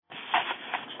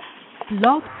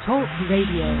Blog Talk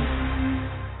Radio.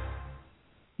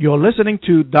 You're listening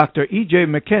to Dr. E.J.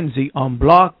 McKenzie on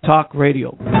Blog Talk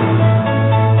Radio.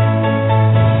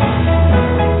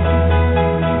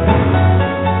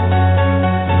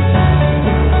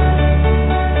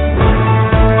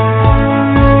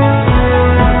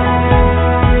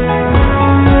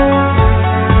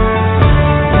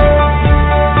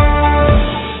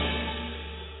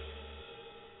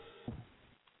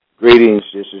 Greetings,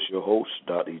 this is your host,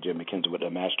 Dr. E.J. McKenzie with the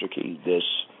Master Key, this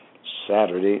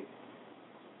Saturday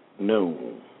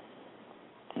noon.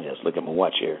 Yes, look at my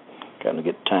watch here. Kind of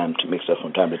get time to mix up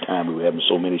from time to time. We were having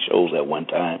so many shows at one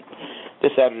time.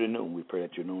 This Saturday noon, we pray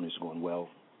that your noon is going well.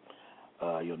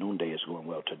 Your noonday is going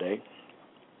well today.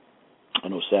 I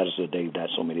know Saturday's a day that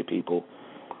so many people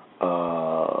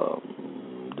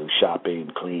do shopping,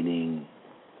 cleaning,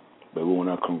 but we want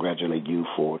to congratulate you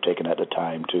for taking out the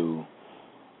time to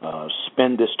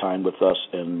spend this time with us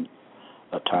in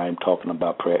a time talking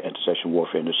about prayer, intercession,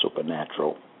 warfare, and the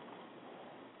supernatural.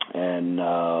 And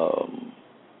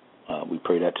we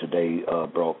pray that today's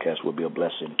broadcast will be a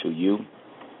blessing to you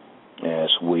as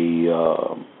we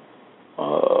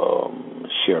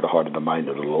share the heart and the mind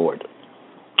of the Lord.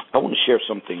 I want to share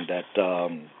something that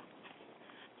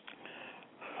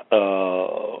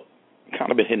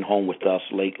kind of been hitting home with us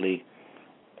lately.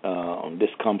 This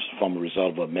comes from a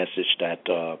result of a message that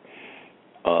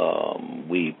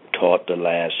we taught the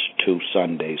last two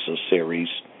Sundays, a series.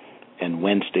 And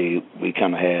Wednesday, we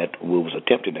was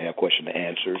attempting to have question and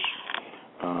answers.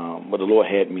 But the Lord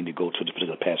had me to go to the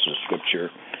particular passage of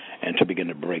Scripture and to begin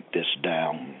to break this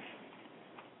down.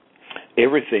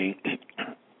 Everything,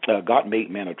 God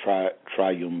made man a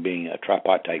triune being, a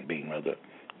tripartite being, rather.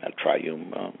 Not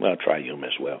triune, triune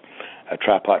as well. A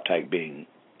tripartite being,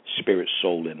 spirit,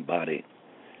 soul, and body.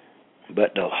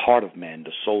 But the heart of man,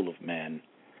 the soul of man,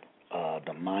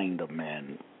 the mind of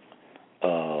man,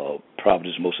 probably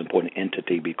is the most important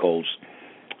entity because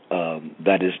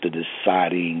that is the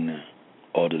deciding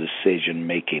or the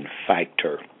decision-making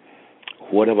factor.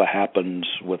 Whatever happens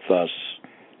with us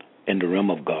in the realm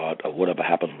of God, or whatever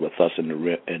happens with us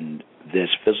in this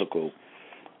physical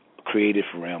creative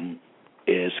realm,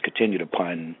 is contingent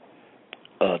upon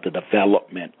the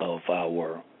development of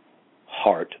our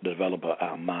heart, the development of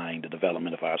our mind, the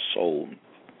development of our soul.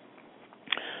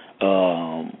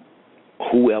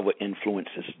 Whoever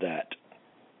influences that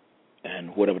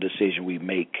and whatever decision we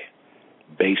make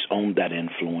based on that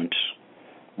influence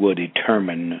will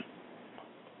determine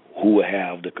who will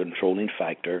have the controlling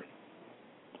factor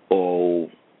or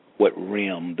what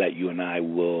realm that you and I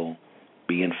will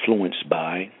be influenced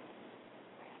by,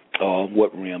 or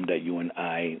what realm that you and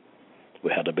I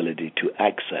will have the ability to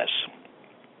access.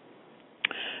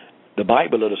 The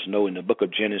Bible let us know in the book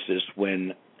of Genesis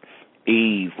when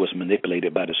Eve was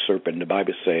manipulated by the serpent, the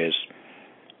Bible says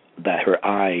that their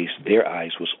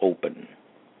eyes was open,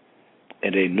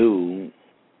 and they knew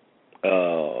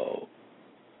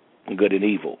good and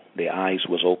evil. Their eyes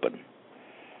was open.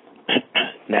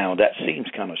 Now, that seems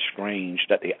kind of strange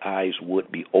that their eyes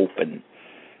would be open.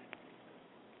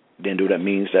 Then do that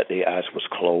means that their eyes was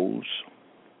closed?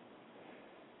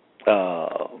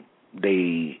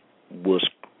 They was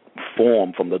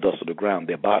formed from the dust of the ground,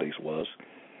 their bodies was.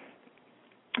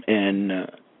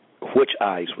 And which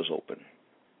eyes was open?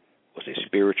 Was their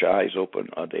spiritual eyes open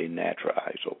or their natural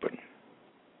eyes open?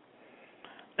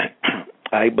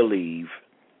 I believe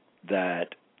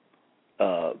that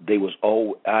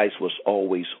eyes was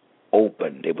always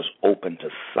open. They was open to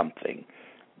something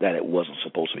that it wasn't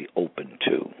supposed to be open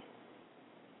to.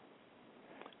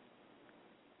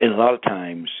 And a lot of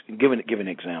times, give an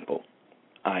example,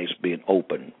 eyes being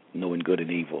open, knowing good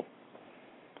and evil.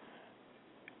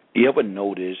 You ever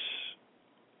notice,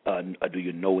 do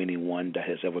you know anyone that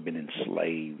has ever been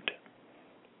enslaved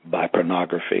by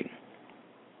pornography?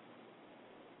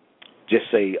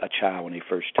 Just say a child when they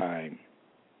first time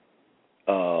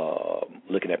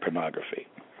looking at pornography.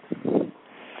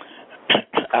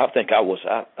 I think I was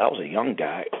a young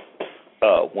guy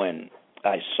when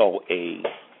I saw a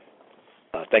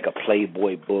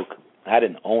Playboy book. I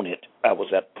didn't own it. I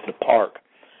was at the park.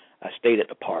 I stayed at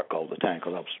the park all the time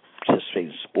because I was participating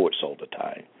in sports all the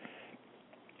time.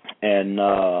 And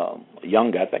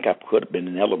young guy, I think I could have been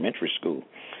in elementary school.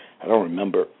 I don't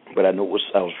remember, but I know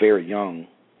I was very young.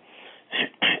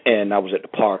 And I was at the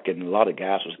park, and a lot of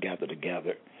guys was gathered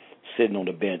together, sitting on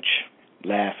the bench,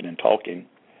 laughing and talking.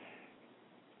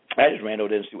 I just ran over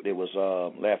there and see what they was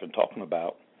laughing and talking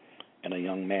about. And a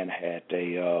young man had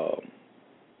a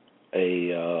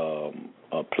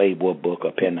Playboy book,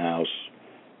 a Penthouse,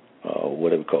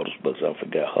 whatever we call those books. I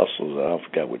forgot, Hustles. I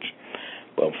forgot which.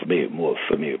 Well, for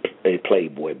me, a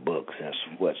Playboy book. That's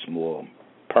what's more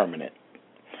permanent.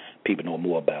 People know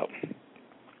more about.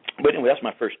 But anyway, that's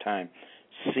my first time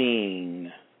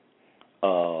seeing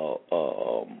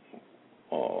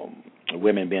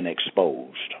women being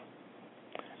exposed.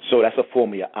 So that's a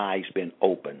form of your eyes being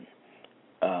open.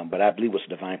 But I believe it was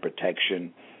divine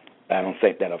protection. I don't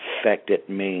think that affected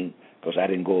me because I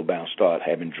didn't go about and start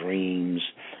having dreams.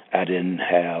 I didn't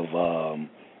have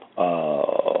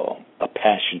a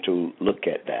passion to look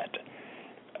at that.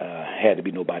 Had to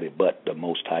be nobody but the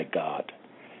Most High God.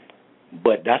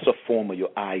 But that's a form of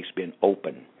your eyes being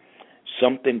open.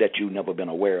 Something that you've never been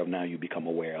aware of, now you become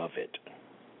aware of it.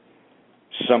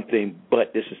 Something,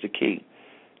 but this is the key.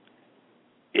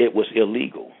 It was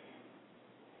illegal.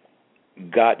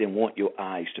 God didn't want your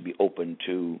eyes to be open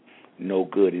to know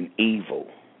good and evil.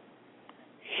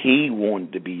 He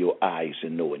wanted to be your eyes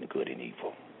in knowing good and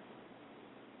evil.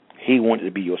 He wanted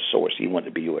to be your source. He wanted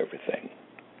to be your everything.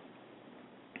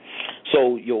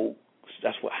 So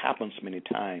that's what happens many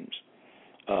times.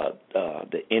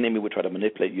 The enemy would try to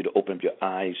manipulate you to open up your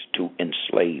eyes to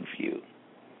enslave you.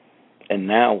 And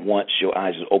now once your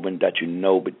eyes are open that you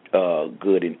know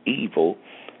good and evil,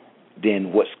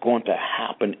 then what's going to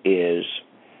happen is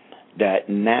that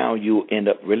now you end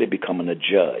up really becoming a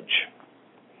judge.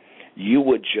 You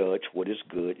would judge what is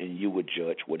good and you would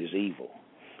judge what is evil.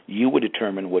 You would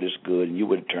determine what is good and you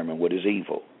would determine what is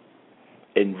evil.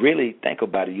 And really think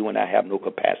about it, you and I have no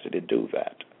capacity to do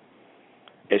that,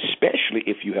 especially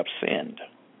if you have sinned.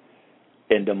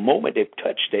 And the moment they've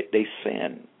touched it, they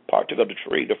sin. Partook of the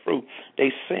tree, the fruit,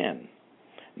 they sin.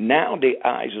 Now their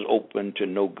eyes is open to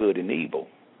know good and evil.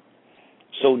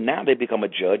 So now they become a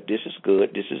judge. This is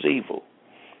good, this is evil.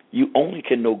 You only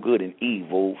can know good and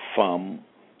evil from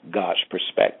God's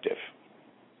perspective.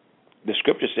 The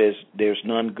scripture says there's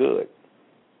none good.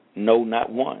 No,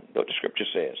 not one. What the scripture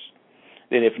says.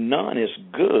 Then if none is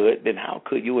good, then how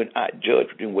could you and I judge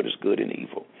between what is good and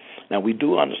evil? Now, we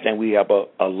do understand we have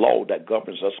a law that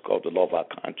governs us called the law of our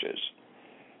conscience,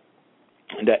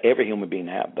 and that every human being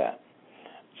have that.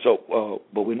 So,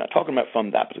 but we're not talking about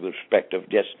from that particular perspective,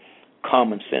 just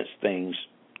common sense things,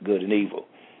 good and evil.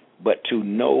 But to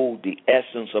know the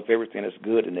essence of everything that's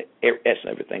good and the essence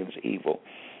of everything that's evil,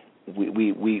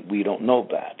 we don't know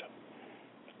that.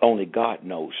 Only God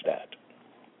knows that.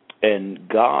 And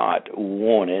God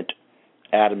wanted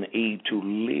Adam and Eve to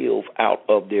live out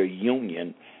of their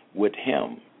union with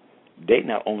Him. They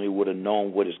not only would have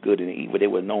known what is good and evil, they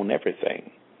would have known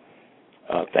everything.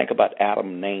 Think about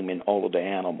Adam naming all of the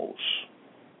animals.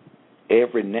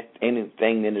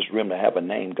 Anything in this room that have a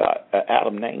name,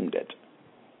 Adam named it.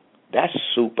 That's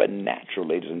supernatural,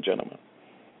 ladies and gentlemen,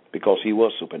 because he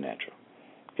was supernatural.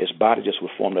 His body just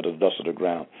was formed out of the dust of the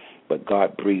ground, but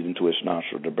God breathed into his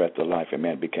nostril the breath of life, and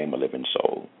man became a living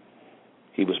soul.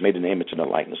 He was made in the image and the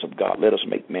likeness of God. Let us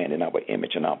make man in our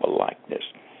image and our likeness.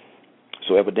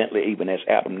 So evidently, even as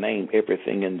Adam named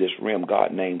everything in this realm,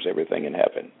 God names everything in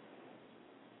heaven.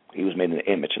 He was made in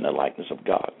the image and the likeness of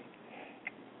God.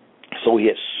 So he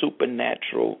had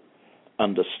supernatural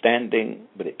understanding,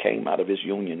 but it came out of his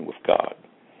union with God.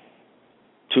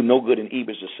 To know good and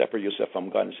evil is to separate yourself from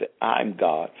God and say, I'm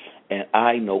God, and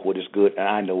I know what is good, and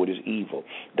I know what is evil.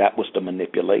 That was the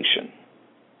manipulation.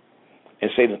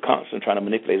 And Satan is constantly trying to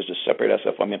manipulate us to separate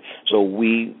ourselves from him, so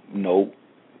we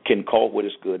can call what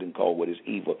is good and call what is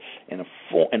evil.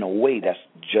 In a way, that's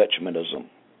judgmentism.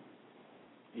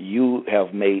 You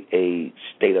have made a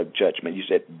state of judgment. You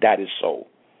said, that is so.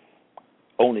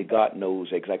 Only God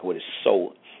knows exactly what is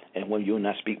so. And when you and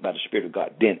I speak by the Spirit of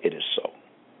God, then it is so.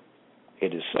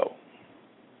 It is so.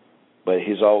 But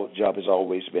his job has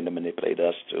always been to manipulate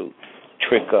us, to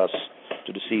trick us,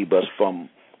 to deceive us from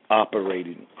operate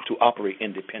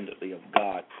independently of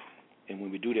God. And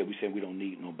when we do that, we say we don't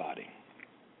need nobody.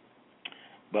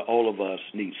 But all of us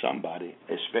need somebody,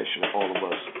 especially all of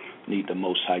us need the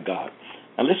Most High God.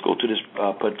 Now let's go to this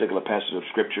particular passage of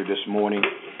Scripture this morning,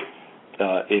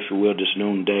 if you will, this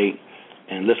noonday,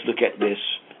 and let's look at this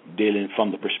dealing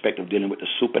from the perspective of dealing with the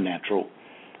supernatural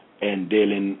and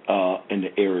dealing in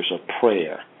the areas of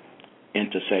prayer,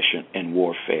 intercession, and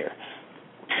warfare.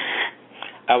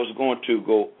 I was going to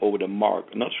go over to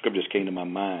Mark. Another scripture just came to my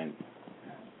mind.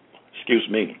 Excuse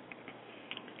me.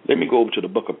 Let me go over to the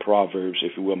book of Proverbs,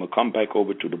 if you will. I'm going to come back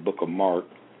over to the book of Mark,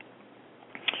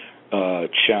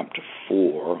 chapter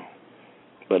 4.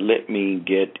 But let me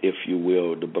get, if you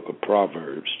will, the book of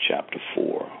Proverbs, chapter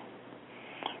 4.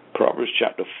 Proverbs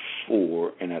chapter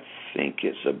 4, and I think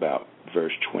it's about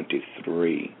verse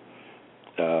 23. Is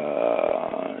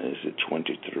it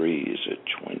 23? Is it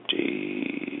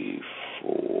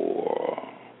 24?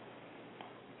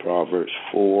 Proverbs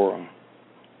 4.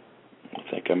 I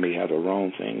think I may have the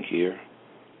wrong thing here.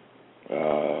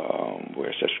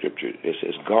 Where's that scripture? It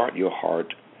says, guard your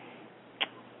heart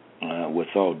with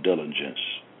all diligence.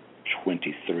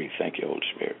 23. Thank you, Holy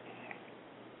Spirit.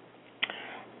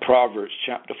 Proverbs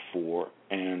chapter 4,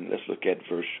 and let's look at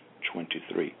verse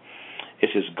 23. It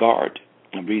says, guard,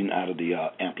 I'm reading out of the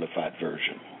Amplified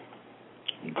Version.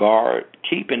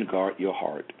 Keep and guard your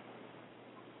heart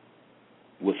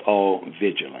with all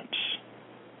vigilance.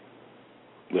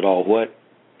 With all what?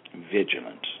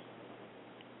 Vigilance.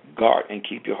 Guard and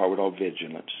keep your heart with all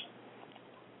vigilance.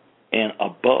 And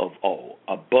above all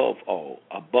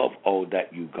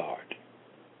that you guard.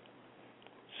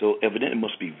 So evidently it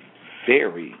must be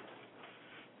very,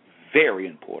 very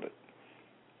important.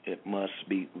 It must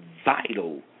be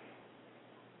vital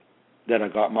that I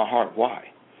guard my heart. Why?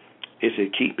 It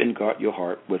said, keep and guard your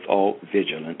heart with all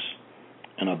vigilance,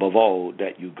 and above all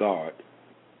that you guard,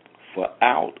 for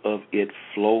out of it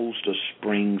flows the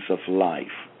springs of life.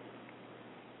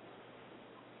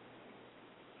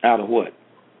 Out of what?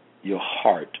 Your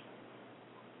heart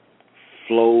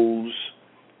flows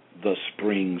the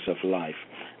springs of life.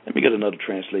 Let me get another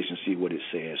translation, see what it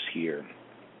says here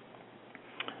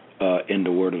in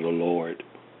the word of the Lord.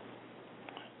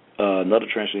 Another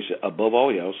translation, above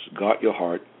all else, guard your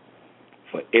heart,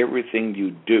 for everything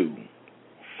you do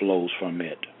flows from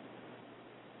it.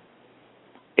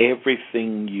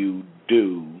 Everything you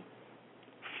do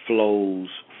flows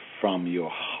from your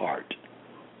heart.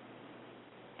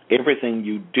 Everything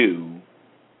you do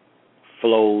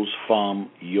flows from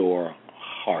your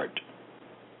heart.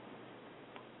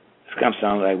 This kind of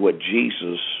sounds like what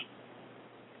Jesus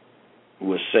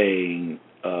was saying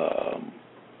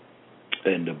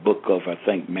in the book of, I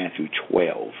think, Matthew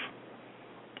 12.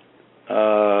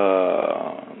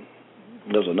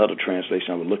 There's another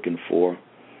translation I was looking for.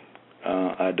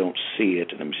 I don't see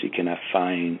it. Let me see. Can I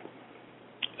find?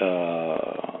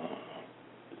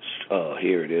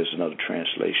 Here it is. Another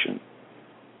translation.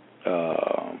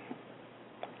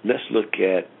 Let's look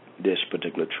at this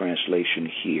particular translation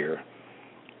here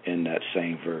in that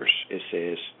same verse. It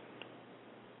says,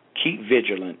 "Keep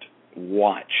vigilant,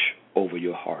 watch over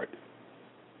your heart."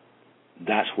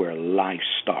 That's where life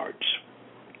starts.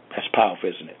 That's powerful,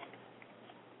 isn't it?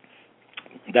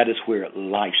 That is where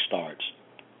life starts.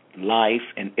 Life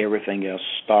and everything else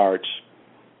starts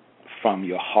from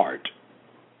your heart.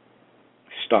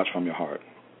 Starts from your heart.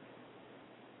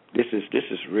 This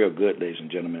is real good, ladies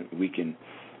and gentlemen. We can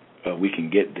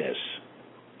get this.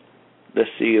 Let's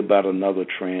see about another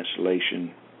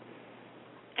translation.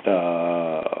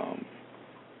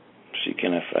 See,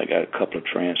 I got a couple of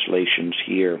translations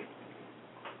here.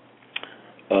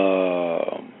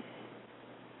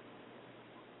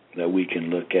 That we can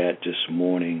look at this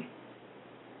morning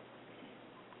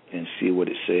and see what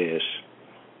it says.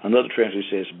 Another translation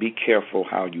says, be careful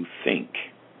how you think.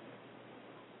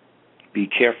 Be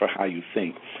careful how you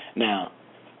think. Now,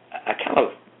 I kind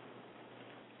of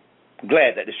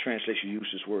glad that this translation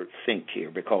uses the word think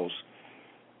here, because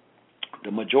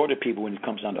the majority of people, when it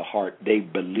comes down to heart, they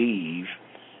believe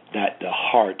that the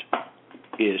heart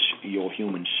is your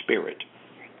human spirit.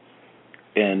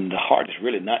 And the heart is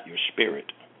really not your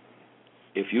spirit.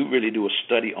 If you really do a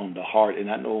study on the heart,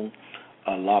 and I know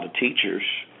a lot of teachers,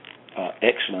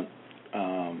 excellent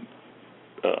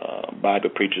Bible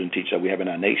preachers and teachers that we have in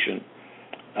our nation,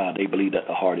 they believe that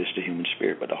the heart is the human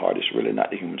spirit, but the heart is really not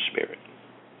the human spirit.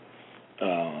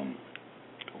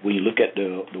 When you look at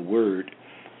the word,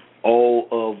 all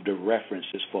of the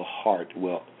references for heart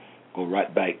will go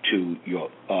right back to your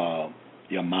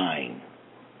mind,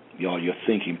 your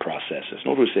thinking processes.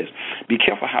 Notice it says, be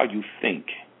careful how you think.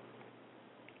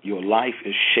 Your life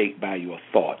is shaped by your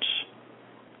thoughts.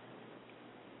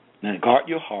 Now, guard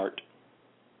your heart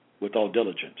with all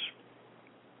diligence,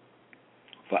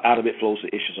 for out of it flows the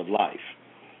issues of life.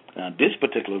 Now, this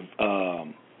particular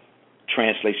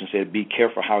translation said, be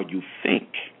careful how you think.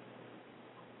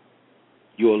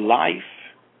 Your life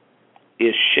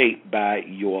is shaped by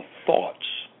your thoughts.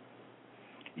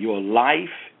 Your life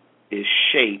is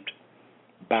shaped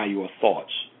by your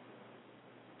thoughts.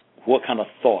 What kind of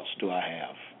thoughts do I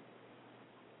have?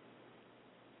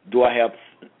 Do I have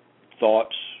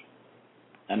thoughts?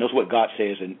 And that's what God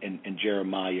says in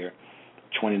Jeremiah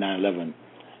 29:11.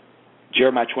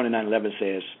 Jeremiah 29:11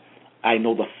 says, I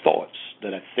know the thoughts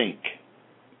that I think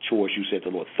towards you, said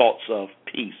the Lord, thoughts of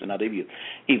peace and not evil.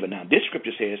 Even now, this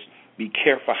scripture says, be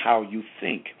careful how you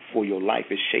think, for your life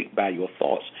is shaped by your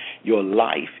thoughts. Your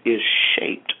life is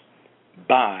shaped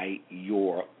by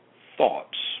your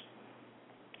thoughts.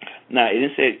 Now, it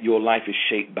didn't say your life is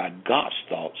shaped by God's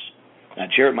thoughts. Now,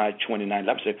 Jeremiah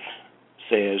 29:11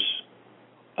 says,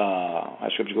 how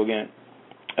scripture go again?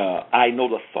 I know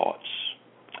the thoughts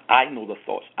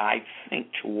I think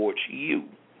towards you,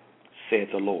 saith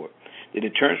the Lord. Then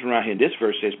it turns around here, and this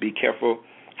verse says, be careful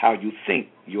how you think.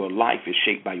 Your life is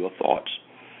shaped by your thoughts.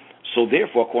 So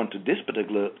therefore, according to this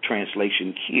particular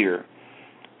translation here,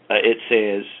 it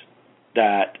says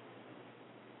that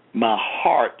my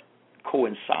heart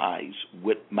coincides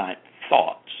with my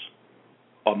thoughts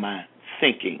or my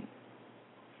thinking.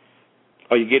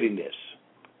 Are you getting this?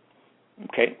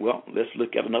 Okay, well, let's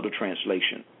look at another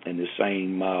translation in the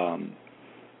same,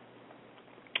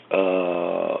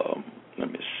 let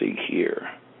me see here,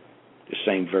 the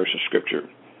same verse of Scripture.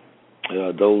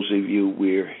 Those of you,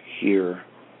 we're here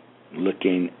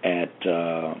looking at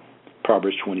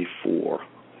Proverbs 4,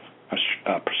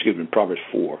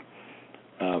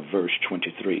 verse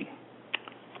 23. It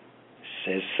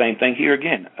says same thing here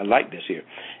again. I like this here.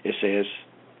 It says,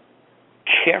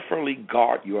 carefully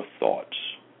guard your thoughts,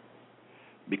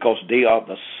 because they are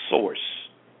the source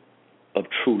of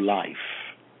true life.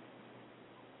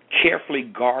 Carefully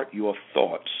guard your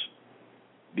thoughts,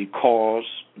 because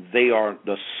they are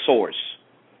the source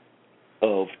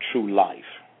of true life.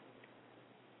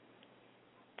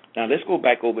 Now let's go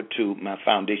back over to my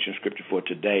foundation scripture for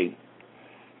today.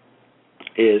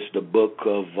 Is the book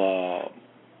of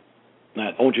now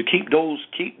I want you to keep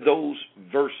those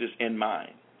verses in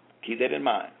mind. Keep that in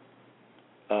mind.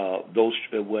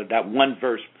 That one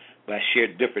verse, but I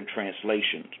shared different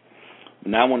translations.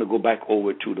 Now I want to go back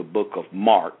over to the book of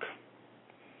Mark,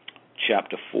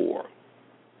 chapter 4.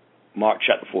 Mark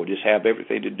chapter 4. Just have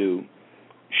everything to do,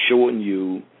 showing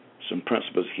you some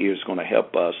principles here is going to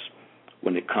help us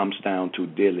when it comes down to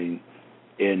dealing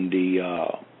in the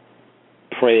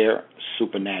prayer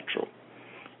supernatural.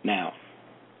 Now,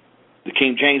 the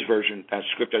King James Version, that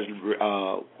scripture is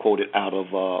quoted out of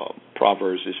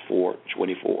Proverbs is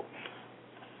 4:24.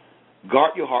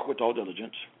 Guard your heart with all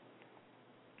diligence,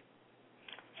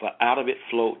 for out of it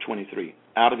flow 23.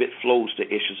 Out of it flows the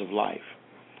issues of life.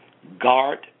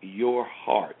 Guard your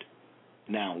heart.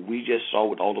 Now, we just saw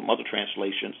with all the other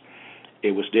translations,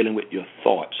 it was dealing with your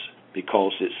thoughts,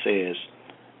 because it says,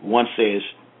 one says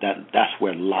that's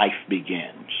where life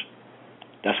begins.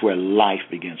 That's where life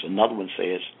begins. Another one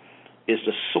says, it's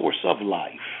the source of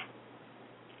life.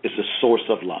 It's the source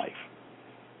of life.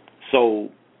 So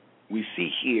we see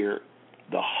here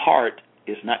the heart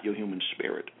is not your human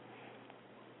spirit.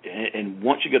 And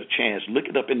once you get a chance, look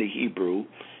it up in the Hebrew.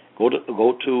 Go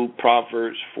to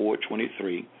Proverbs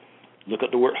 4:23. Look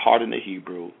up the word heart in the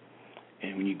Hebrew.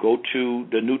 And when you go to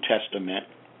the New Testament,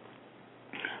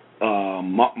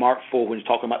 Mark 4, when he's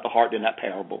talking about the heart in that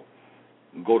parable,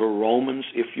 go to Romans,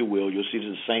 if you will. You'll see it's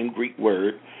the same Greek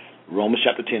word. Romans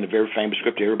chapter 10, a very famous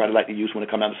scripture everybody like to use when it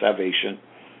comes out of salvation.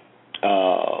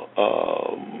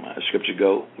 Scripture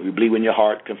go, you believe in your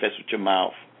heart, confess with your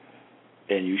mouth,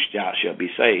 and you shall be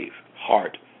saved.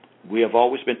 Heart. We have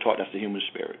always been taught that's the human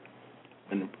spirit.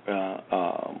 And,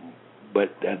 but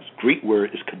that Greek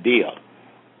word is kadia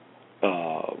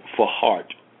for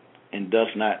heart, and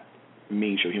does not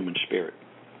mean your human spirit.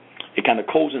 It kind of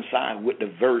coincides with the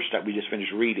verse that we just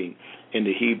finished reading in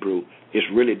the Hebrew. It's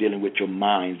really dealing with your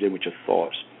minds, dealing with your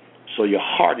thoughts. So your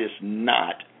heart is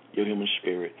not your human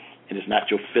spirit, and it's not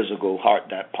your physical heart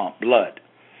that pumps blood.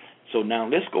 So now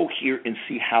let's go here and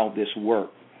see how this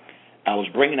works. I was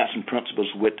bringing out some principles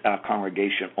with our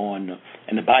congregation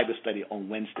in the Bible study on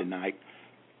Wednesday night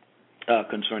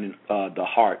concerning the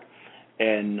heart.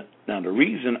 And now the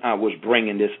reason I was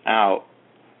bringing this out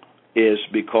is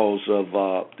because of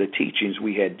the teachings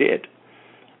we had did.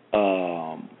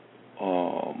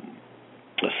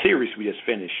 A series we just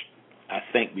finished. I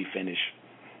think we finished.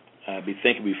 I'd be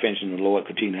thinking we finished, and the Lord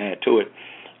continue to add to it.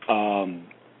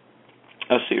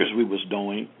 A series we was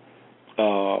doing,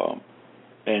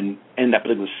 and in that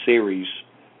particular series,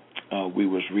 we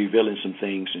was revealing some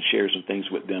things and sharing some things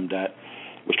with them that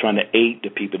was trying to aid the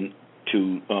people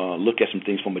to look at some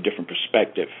things from a different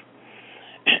perspective.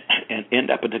 And in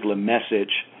that particular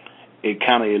message, it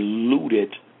kind of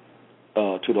alluded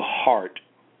to the heart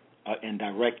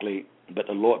indirectly, but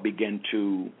the Lord began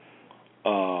to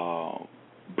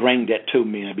bring that to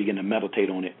me, and I began to meditate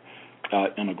on it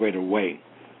in a greater way.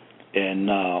 And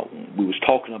we was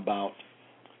talking about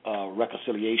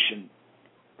reconciliation,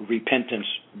 repentance,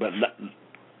 but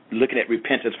looking at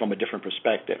repentance from a different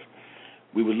perspective.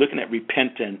 We were looking at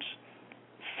repentance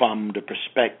from the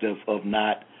perspective of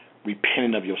not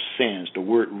repenting of your sins. The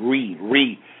word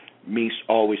re means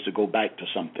always to go back to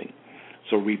something.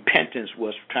 So repentance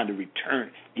was trying to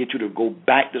return, get you to go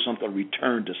back to something,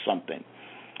 return to something.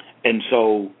 And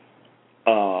so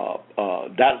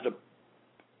That's the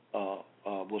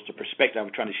was the perspective I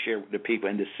was trying to share with the people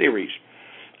in this series.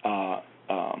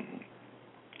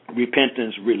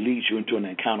 Repentance will lead you into an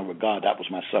encounter with God. That was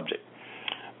my subject.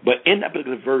 But in that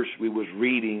particular verse, we was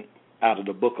reading out of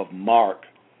the book of Mark,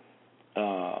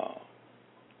 I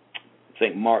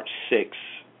think Mark 6,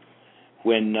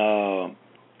 when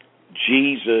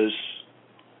Jesus'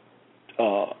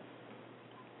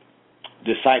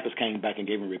 disciples came back and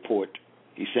gave him a report.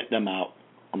 He sent them out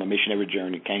on a missionary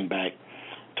journey, came back,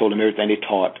 told them everything they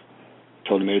taught,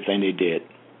 told them everything they did.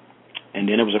 And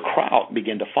then there was a crowd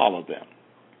began to follow them.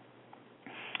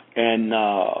 And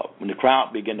when the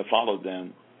crowd began to follow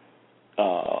them,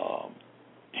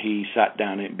 he sat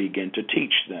down and began to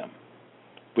teach them.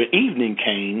 When evening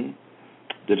came,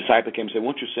 the disciple came and said,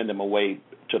 won't you send them away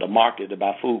to the market to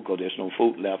buy food because there's no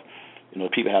food left.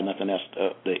 People have nothing else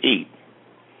to eat.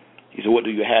 He said, what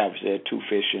do you have? He said, 2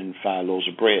 fish and 5 loaves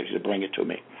of bread. He said, bring it to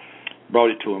me.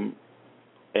 Brought it to him,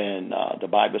 and the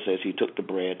Bible says he took the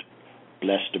bread,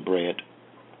 blessed the bread,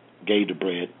 gave the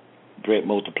bread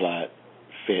multiplied,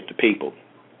 fed the people.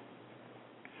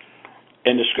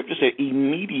 And the scripture said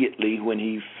immediately when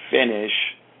he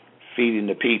finished feeding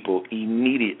the people,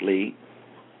 immediately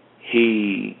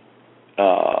he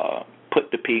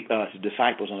put his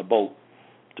disciples on a boat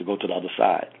to go to the other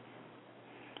side.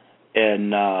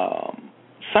 And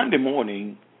Sunday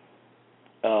morning,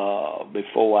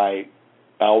 before I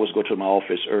always go to my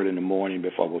office early in the morning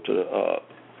before I go to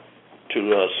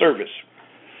the service.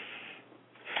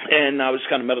 And I was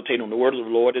kind of meditating on the word of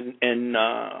the Lord, and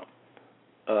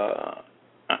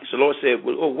so the Lord said,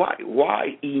 well,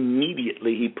 why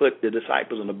immediately he put the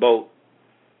disciples on the boat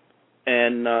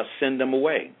and send them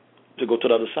away to go to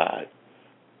the other side?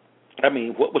 I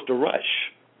mean, what was the rush?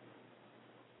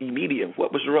 Immediate.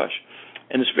 What was the rush?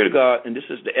 And the Spirit of God, and this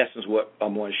is the essence of what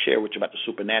I'm going to share with you about the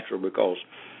supernatural, because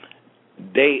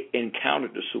they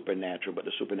encountered the supernatural, but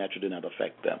the supernatural did not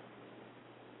affect them.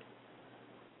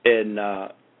 And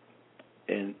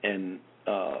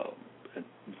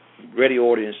radio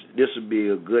audience, this would be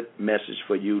a good message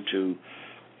for you to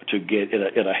get.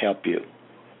 It'll help you.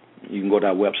 You can go to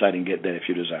our website and get that if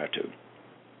you desire to.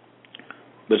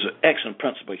 But it's an excellent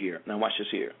principle here. Now watch this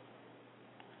here.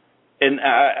 And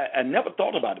I never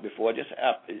thought about it before. I just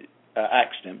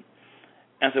asked him.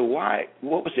 I said, why?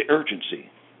 What was the urgency?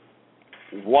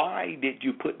 Why did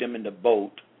you put them in the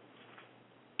boat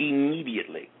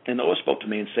immediately? And the Lord spoke to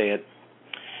me and said,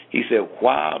 he said,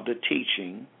 while the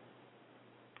teaching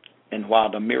and while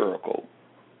the miracle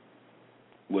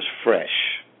was fresh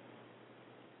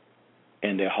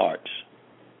in their hearts,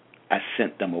 I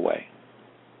sent them away.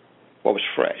 What was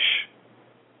fresh?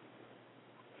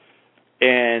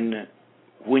 And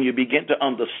when you begin to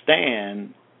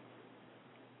understand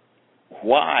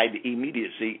why the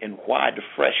immediacy and why the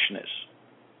freshness,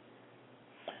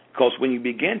 because when you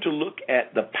begin to look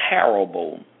at the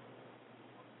parable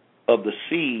of the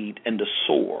seed and the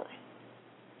sower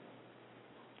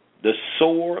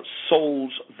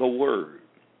sows the word.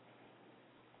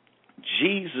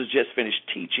 Jesus just finished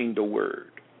teaching the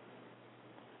word.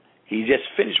 He just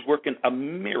finished working a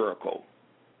miracle.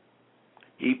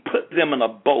 He put them in a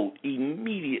boat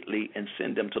immediately and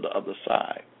sent them to the other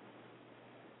side.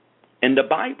 And the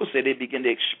Bible said they began to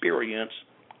experience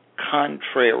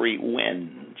contrary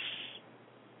winds.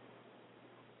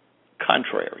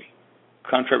 Contrary.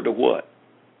 Contrary to what?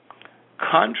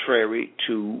 Contrary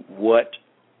to what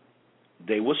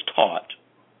they was taught,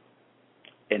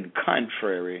 and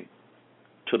contrary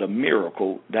to the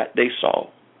miracle that they saw.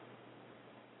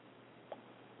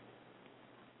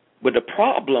 But the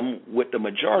problem with the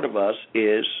majority of us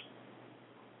is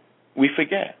we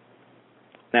forget.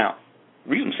 Now,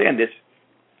 the reason I'm saying this,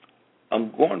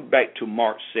 I'm going back to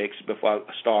Mark 6 before I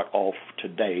start off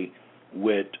today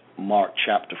with Mark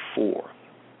chapter 4.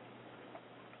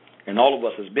 And all of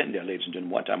us has been there, ladies and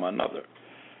gentlemen, one time or another.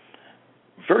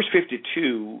 Verse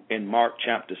 52 in Mark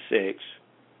chapter 6,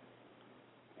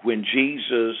 when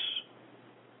Jesus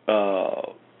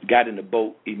got in the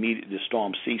boat, immediately the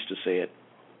storm ceased, to say it.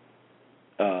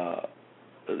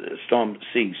 The storm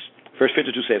ceased. Verse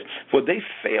 52 says, for they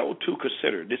failed to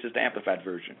consider, this is the Amplified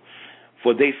Version,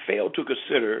 for they failed to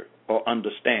consider or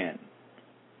understand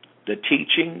the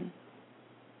teaching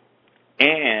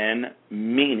and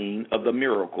meaning of the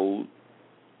miracle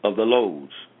of the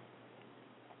loaves.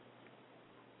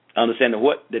 Understand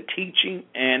what? The teaching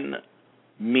and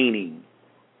meaning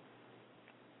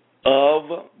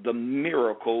of the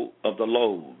miracle of the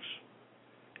loaves.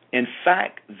 In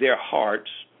fact, their hearts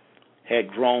had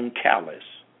grown callous,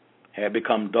 had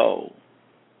become dull,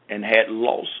 and had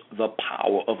lost the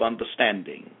power of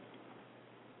understanding.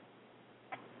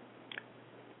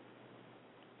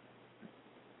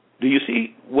 Do you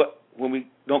see what, when we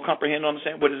don't comprehend or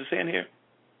understand, what is it saying here?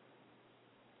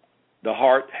 The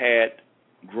heart had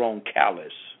grown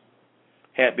callous,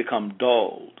 had become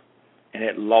dulled, and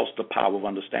had lost the power of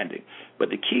understanding. But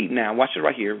the key now, watch it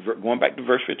right here, going back to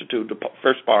verse 52, the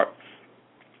first part.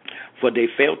 For they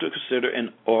failed to consider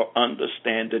or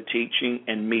understand the teaching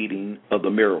and meaning of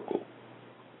the miracle.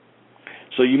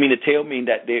 So you mean to tell me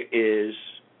that there is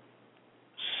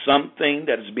something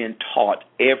that is being taught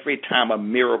every time a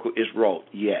miracle is wrought?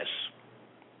 Yes.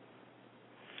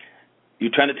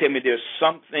 You're trying to tell me there's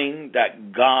something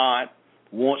that God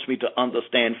wants me to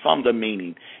understand from the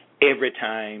meaning every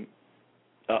time,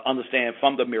 understand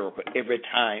from the miracle every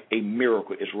time a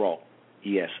miracle is wrought?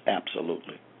 Yes,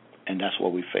 absolutely. And that's where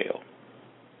we fail.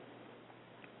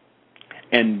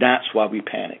 And that's why we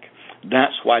panic.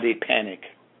 That's why they panic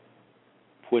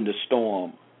when the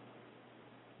storm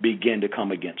began to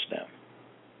come against them.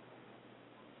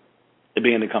 It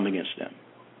began to come against them.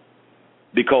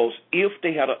 Because if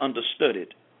they had understood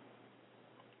it,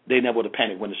 they never would have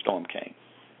panicked when the storm came.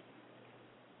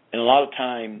 And a lot of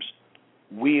times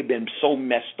we've been so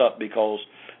messed up because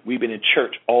we've been in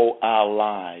church all our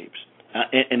lives.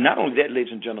 And not only that,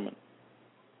 ladies and gentlemen,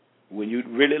 when you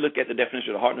really look at the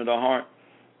definition of the heart and the heart,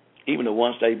 even the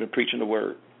ones that even preaching the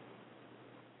word,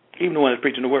 even the ones that's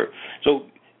preaching the word. So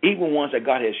even ones that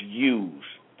God has used,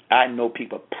 I know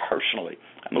people personally.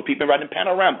 I know people right in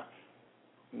Panorama.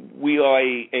 We are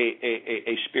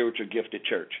a spiritual gifted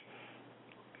church.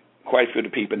 Quite a few of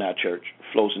the people in our church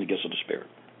flows in the gifts of the Spirit.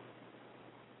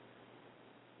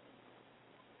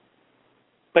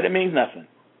 But it means nothing.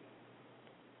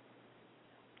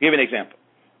 Give you an example.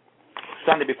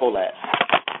 Sunday before last,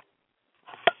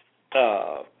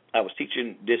 I was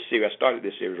teaching this series. I started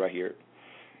this series right here,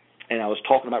 and I was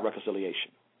talking about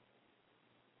reconciliation.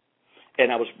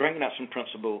 And I was bringing out some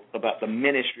principle about the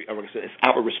ministry of reconciliation. It's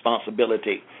our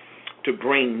responsibility to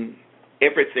bring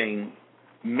everything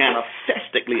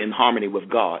manifestically in harmony with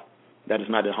God that is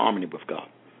not in harmony with God.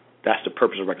 That's the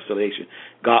purpose of reconciliation.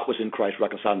 God was in Christ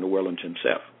reconciling the world unto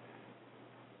himself.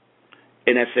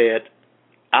 And I said,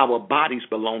 our bodies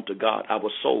belong to God. Our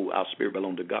soul, our spirit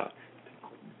belong to God.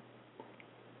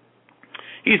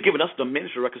 He's given us the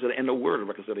ministry of reconciliation and the word of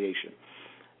reconciliation.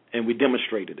 And we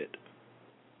demonstrated it.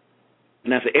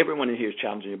 And I said, everyone in here is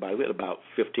challenging your body. We had about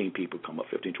 15 people come up,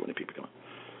 15, 20 people come up,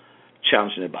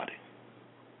 challenging their body.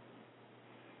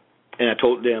 And I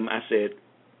told them, I said,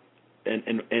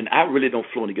 and I really don't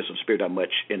flow in the gifts of spirit that much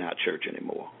in our church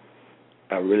anymore.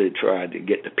 I really try to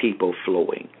get the people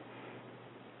flowing.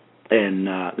 And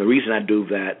the reason I do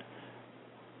that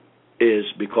is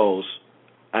because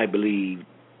I believe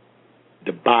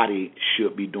the body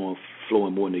should be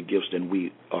flowing more in the gifts than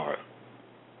we are.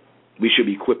 We should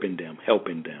be equipping them,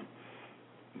 helping them.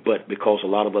 But because a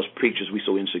lot of us preachers, we're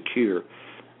so insecure,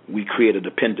 we create a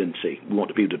dependency. We want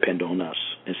the people to depend on us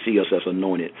and see us as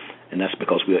anointed, and that's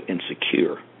because we are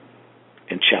insecure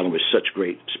and challenged with such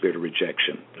great spirit of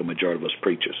rejection, the majority of us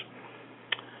preachers.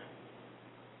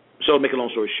 So to make a long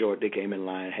story short, they came in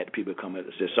line, had people come and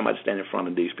said, somebody stand in front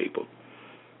of these people.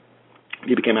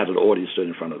 People came out of the audience, stood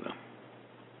in front of them,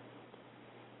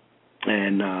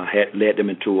 and had led them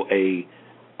into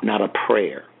not a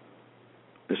prayer.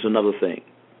 It's another thing.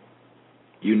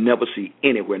 You never see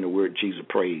anywhere in the word Jesus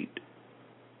prayed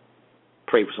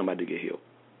for somebody to get healed.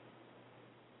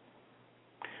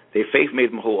 Their faith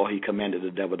made them whole, or he commanded the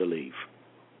devil to leave.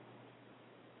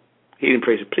 He didn't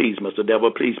pray, please, Mr.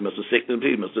 Devil, please, Mr. Sickness,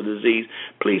 please, Mr. Disease,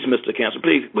 please, Mr. Cancer,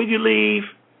 please, will you leave?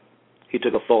 He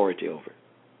took authority over it.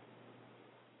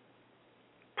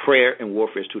 Prayer and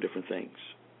warfare is two different things.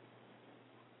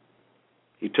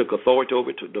 He took authority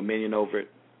over it, took dominion over it.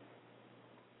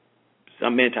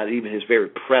 Many times, even his very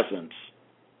presence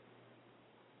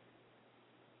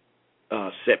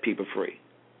set people free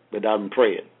without him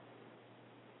praying,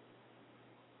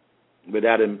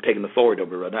 without him taking authority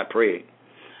over it, not praying.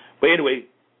 But anyway,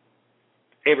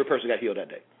 every person got healed that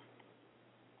day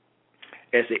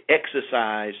as they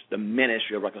exercised the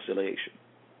ministry of reconciliation.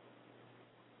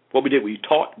 What we did, we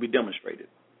taught, we demonstrated.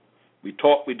 We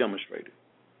taught, we demonstrated.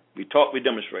 We taught, we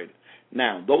demonstrated.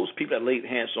 Now, those people that laid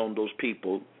hands on those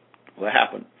people, what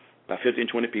happened? About 15,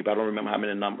 20 people. I don't remember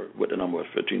what the number was,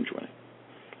 15, 20.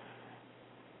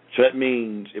 So that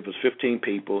means if it was 15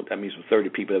 people, that means it was 30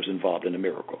 people that was involved in the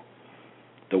miracle.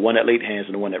 The one that laid hands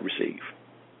and the one that received.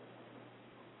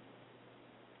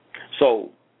 So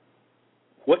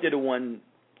what did the one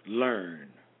learn?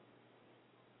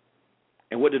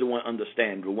 And what did the one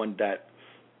understand? The one that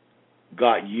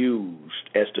God used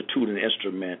as the tool and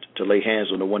instrument to lay hands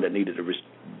on the one that needed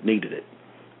it.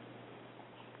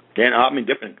 Then,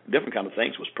 different kind of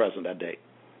things was present that day.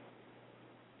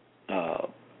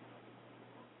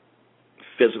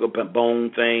 physical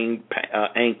bone thing,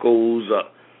 ankles,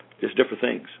 just different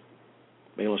things.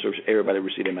 Everybody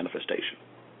receive their manifestation.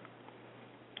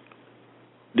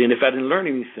 Then if I didn't learn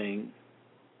anything,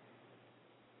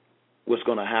 what's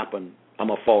going to happen? I'm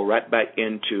going to fall right back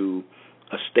into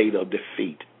a state of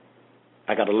defeat.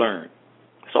 I got to learn.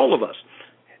 It's all of us.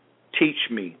 Teach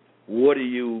me. What are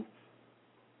you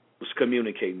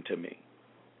communicating to me?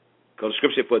 Because the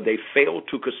scripture said, for they fail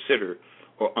to consider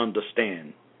or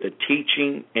understand the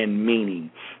teaching and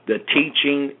meaning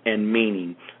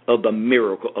of the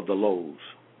miracle of the loaves.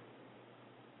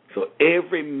 So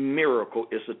every miracle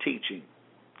is a teaching.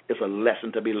 It's a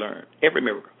lesson to be learned. Every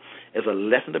miracle is a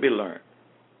lesson to be learned.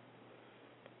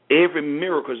 Every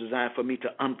miracle is designed for me to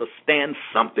understand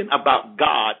something about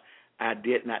God I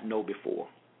did not know before.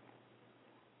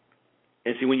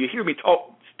 And see, when you hear me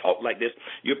talk like this,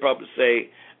 you'll probably say,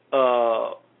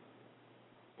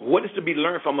 what is to be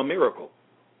learned from a miracle?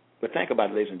 But think about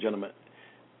it, ladies and gentlemen.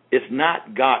 It's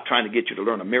not God trying to get you to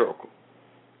learn a miracle.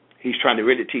 He's trying to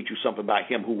really teach you something about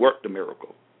him who worked the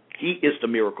miracle. He is the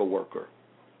miracle worker.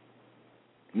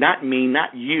 Not me,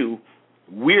 not you.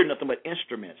 We're nothing but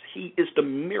instruments. He is the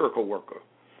miracle worker.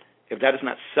 If that is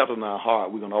not settled in our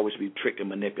heart, we're going to always be tricked and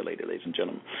manipulated, ladies and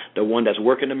gentlemen. The one that's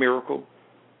working the miracle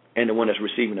and the one that's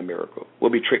receiving the miracle will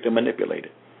be tricked and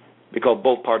manipulated because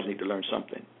both parties need to learn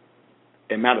something.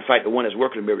 As a matter of fact, the one that's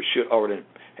working the miracle should already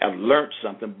have learned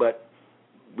something, but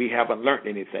we haven't learned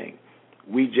anything.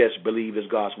 We just believe it's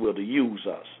God's will to use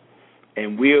us,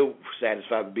 and we're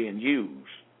satisfied with being used,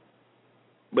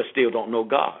 but still don't know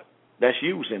God. That's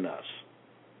using us.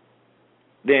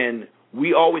 Then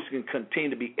we always can continue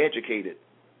to be educated.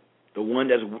 The one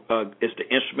that is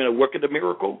the instrument of working the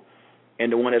miracle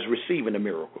and the one that's receiving the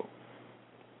miracle.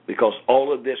 Because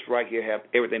all of this right here have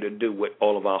everything to do with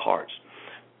all of our hearts.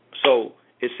 So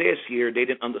it says here they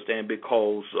didn't understand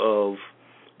because of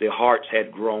their hearts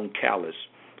had grown callous,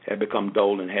 had become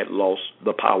dull, and had lost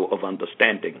the power of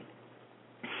understanding.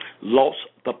 Lost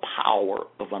the power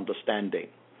of understanding.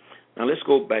 Now let's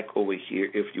go back over here,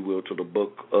 if you will, to the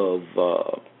book of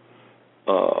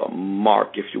Mark,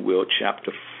 if you will,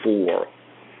 chapter 4.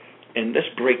 And let's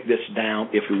break this down,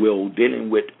 if you will, dealing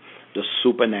with the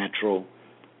supernatural,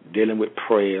 dealing with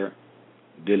prayer,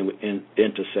 dealing with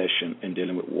intercession, and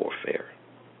dealing with warfare.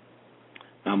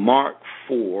 Now Mark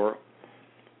 4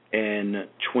 and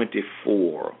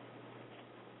 24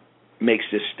 makes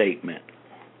this statement.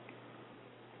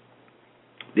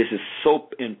 This is so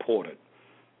important.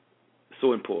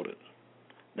 So important.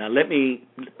 Now let me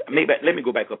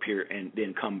go back up here and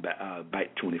then come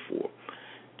back 24.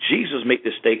 Jesus made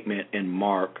this statement in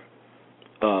Mark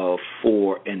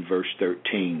 4 and verse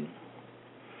 13.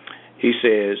 He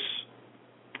says,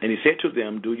 and he said to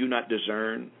them, do you not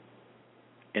discern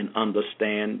and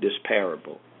understand this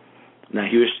parable? Now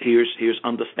here's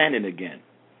understanding again.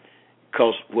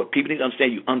 Because what people need to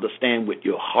understand, you understand with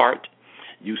your heart,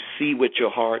 you see with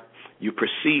your heart, you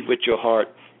perceive with your heart,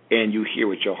 and you hear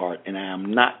with your heart. And I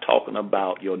am not talking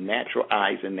about your natural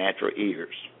eyes and natural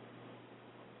ears.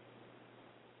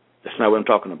 That's not what I'm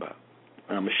talking about.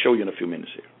 And I'm going to show you in a few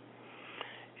minutes here.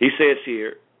 He says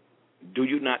here, do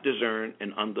you not discern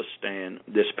and understand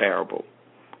this parable?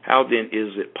 How then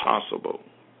is it possible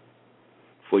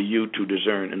for you to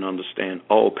discern and understand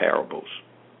all parables?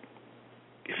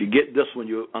 If you get this one,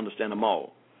 you'll understand them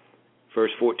all.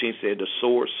 Verse 14 said, the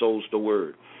sower sows the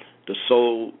word. The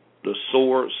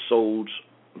sower sows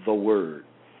the word.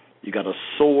 You got a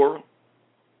sower,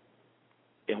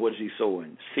 and what is he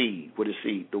sowing? Seed. What is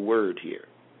seed? The word here.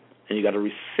 And you got a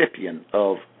recipient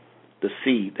of the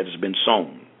seed that has been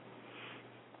sown.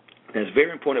 And it's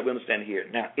very important that we understand here.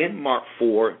 Now, in Mark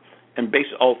 4, and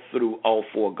basically all through all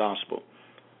four gospels,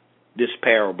 this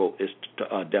parable is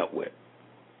dealt with.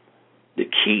 The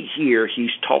key here, he's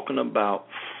talking about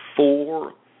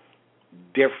 4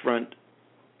 different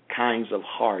kinds of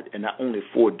heart, and not only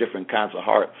 4 different kinds of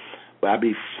heart, but I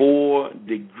believe 4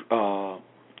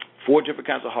 different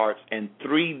kinds of hearts and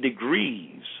 3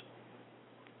 degrees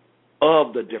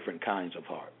of the different kinds of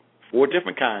heart. 4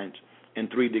 different kinds and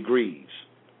 3 degrees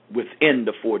within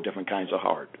the 4 different kinds of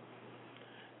heart.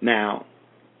 Now,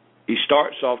 he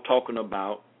starts off talking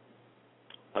about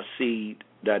a seed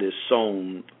that is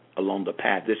sown along the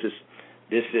path. This is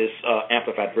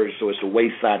amplified version, so it's the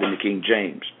wayside in the King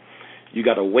James. You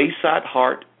got a wayside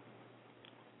heart,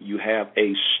 you have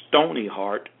a stony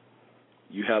heart,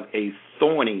 you have a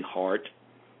thorny heart,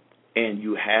 and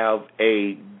you have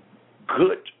a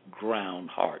good ground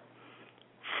heart.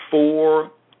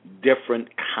 4 different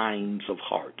kinds of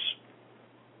hearts.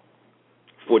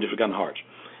 4 different kinds of hearts.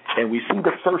 And we see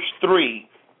the first 3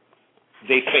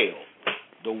 they failed.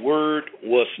 The word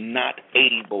was not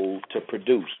able to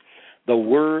produce. The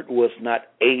word was not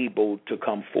able to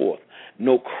come forth.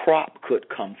 No crop could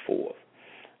come forth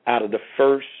out of the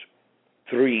first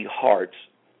 3 hearts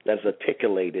that's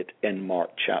articulated in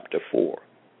Mark chapter 4.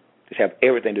 It have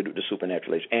everything to do with the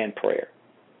supernatural age and prayer.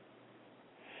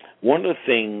 One of the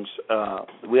things,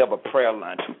 we have a prayer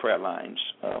line, 2 prayer lines,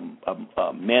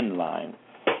 a men line,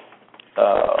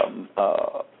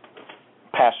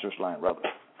 pastor's line, rather.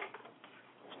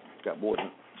 Got more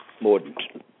than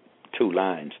 2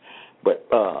 lines, but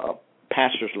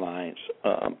pastors' lines,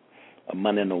 a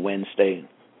Monday and a Wednesday.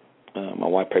 My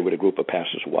wife prayed with a group of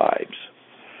pastors' wives,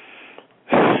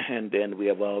 and then we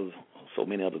have so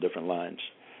many other different lines.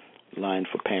 Line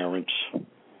for parents.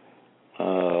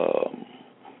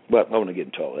 But I want to get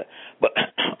into all that. But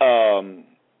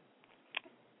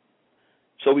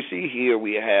so we see here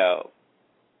we have.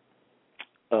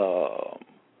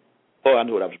 I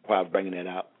knew what I was bringing that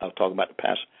out. I was talking about the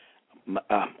past.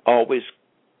 Always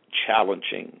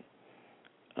challenging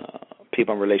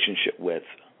people in relationship with.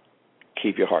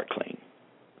 Keep your heart clean.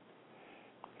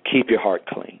 Keep your heart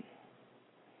clean.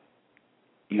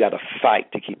 You got to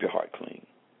fight to keep your heart clean.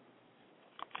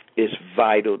 It's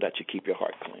vital that you keep your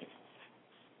heart clean.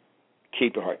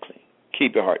 Keep your heart clean.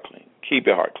 Keep your heart clean. Keep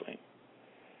your heart clean.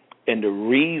 And the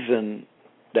reason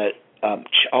that I'm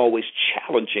always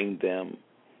challenging them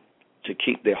to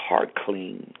keep their heart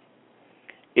clean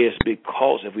is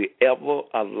because if we ever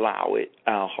allow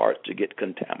our heart to get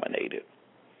contaminated,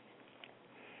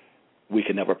 we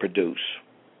can never produce.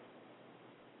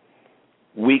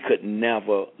 We could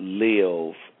never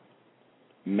live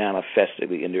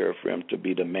manifestly in the earth realm to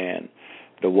be the man,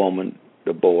 the woman,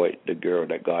 the boy, the girl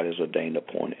that God has ordained,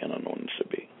 appointed, and anointed to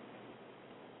be.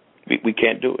 We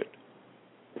can't do it.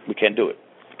 We can't do it.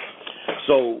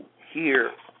 So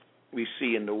here we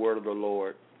see in the word of the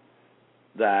Lord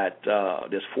that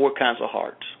there's 4 kinds of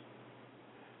hearts.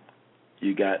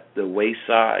 You got the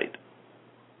wayside,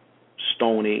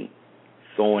 stony,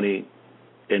 thorny,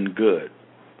 and good.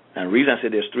 And the reason I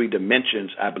said there's 3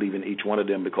 dimensions, I believe, in each one of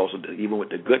them, because of even with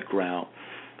the good ground,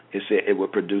 it said it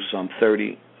would produce some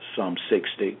 30, some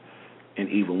 60, and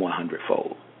even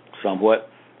 100-fold. Some what?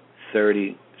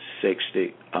 30,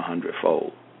 60,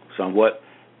 100-fold. Some what?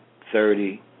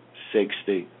 30,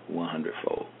 60,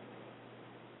 100-fold.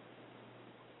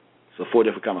 So 4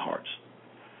 different kind of hearts.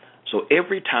 So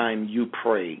every time you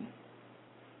pray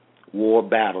war,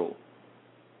 battle,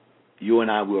 you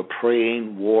and I were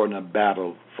praying war and a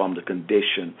battle from the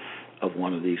condition of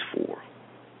one of these 4.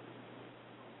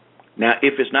 Now,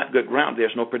 if it's not good ground,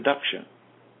 there's no production.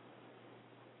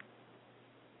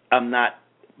 I'm not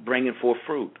bringing forth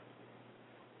fruit.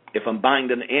 If I'm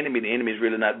binding the enemy is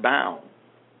really not bound.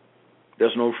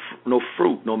 There's no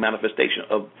fruit, no manifestation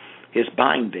of his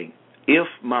binding. If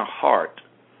my heart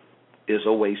is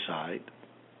a wayside,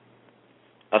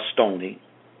 a stony,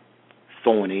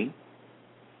 thorny,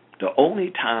 the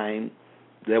only time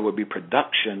there will be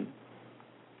production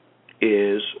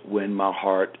is when my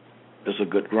heart is a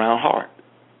good ground heart.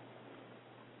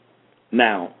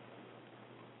 Now,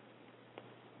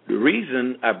 the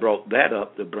reason I brought that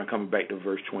up, coming back to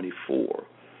verse 24,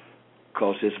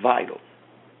 because it's vital.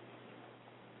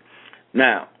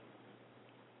 Now,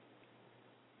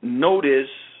 notice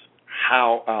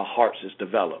how our hearts is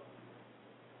developed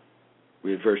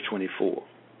with verse 24.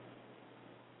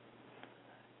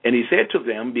 And he said to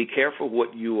them, be careful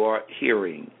what you are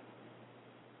hearing.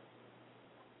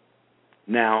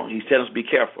 Now, he said us be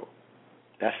careful.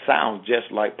 That sounds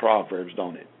just like Proverbs,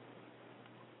 don't it?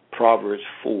 Proverbs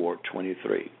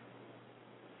 4:23.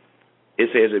 It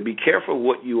says, be careful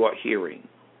what you are hearing.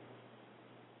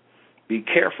 Be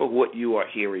careful what you are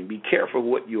hearing. Be careful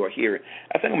what you are hearing.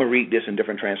 I think I'm going to read this in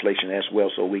different translations as well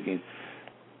so we can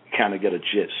kind of get a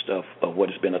gist of what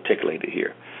has been articulated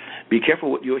here. Be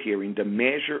careful what you're hearing. The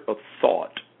measure of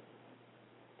thought,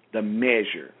 the amount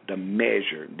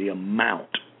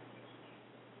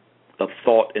of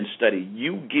thought and study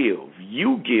you give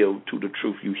to the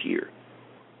truth you hear.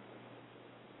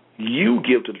 You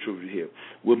give to the truth you hear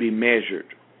will be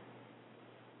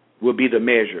the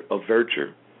measure of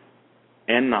virtue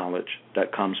and knowledge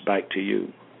that comes back to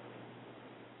you.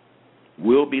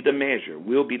 Will be the measure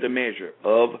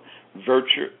of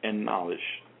virtue and knowledge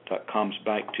that comes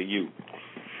back to you.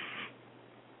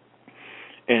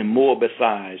 And more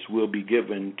besides will be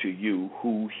given to you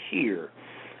who hear.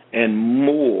 And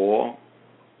more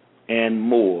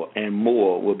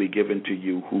will be given to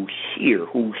you who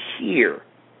hear.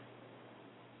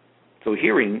 So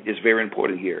hearing is very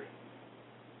important here.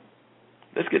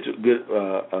 Let's get to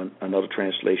another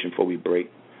translation before we break.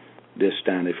 this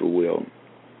down, if you will,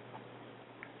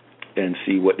 and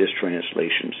see what this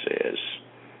translation says.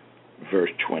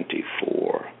 Verse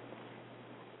 24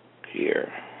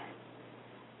 here.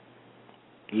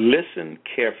 Listen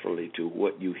carefully to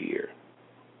what you hear.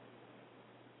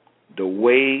 The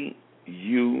way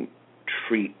you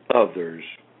treat others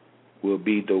will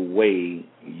be the way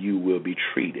you will be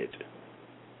treated.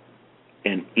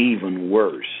 And even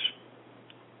worse.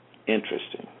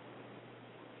 Interesting.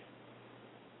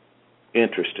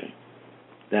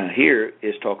 Now here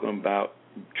it's talking about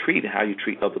how you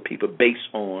treat other people based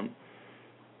on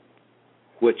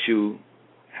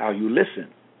how you listen.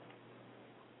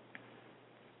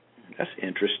 That's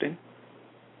interesting.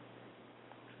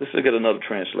 Let's look at another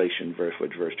translation verse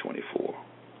 24.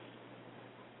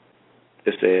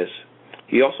 It says,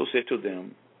 he also said to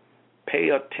them, pay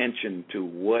attention to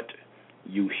what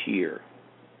you hear.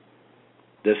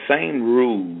 The same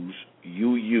rules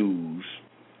you use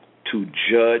to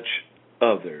judge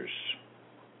others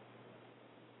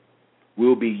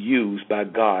will be used by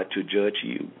God to judge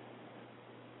you,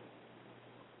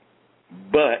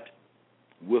 but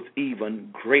with even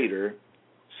greater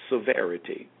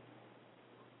severity.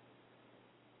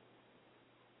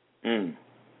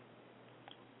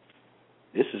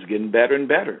 This is getting better and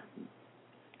better.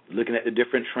 Looking at the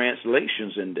different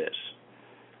translations in this.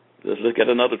 Let's look at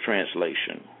another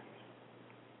translation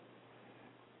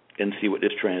and see what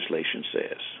this translation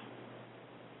says.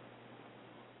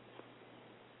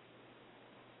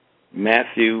 Mark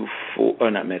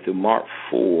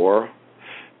 4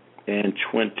 and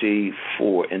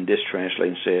 24 in this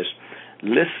translation says,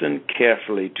 listen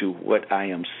carefully to what I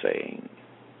am saying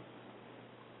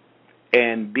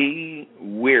and be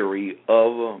wary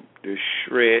of the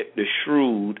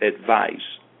shrewd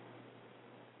advice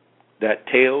that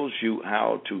tells you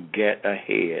how to get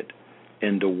ahead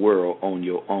in the world on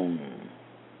your own.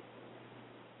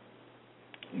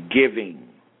 Giving,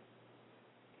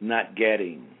 not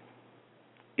getting,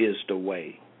 is the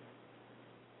way.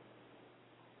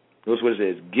 Notice what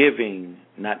it says. Giving,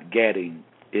 not getting,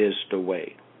 is the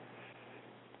way.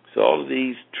 So all of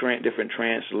these different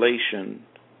translations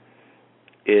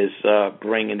is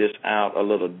bringing this out a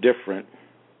little different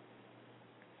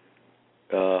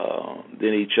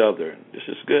than each other. This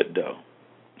is good, though.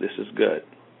 This is good.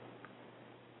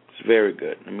 It's very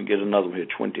good. Let me get another one here,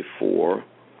 24.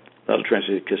 Another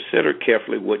translation. Consider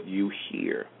carefully what you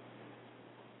hear.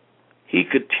 He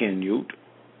continued,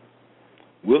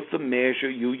 with the measure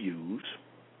you use,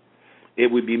 it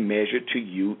will be measured to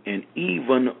you and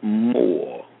even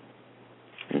more.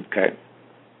 Okay.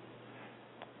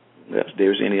 If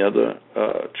there's any other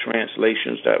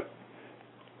translations that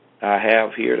I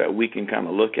have here that we can kind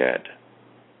of look at.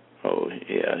 Oh,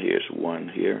 yeah, here's one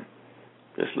here.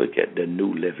 Let's look at the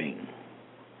New Living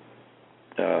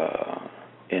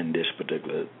in this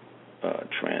particular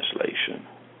translation.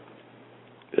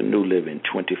 The New Living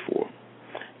 24.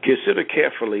 Consider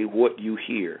carefully what you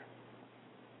hear.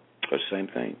 The same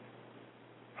thing.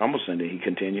 Almost saying that he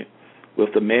continued.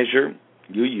 With the measure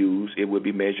you use, it will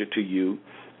be measured to you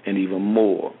and even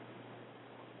more.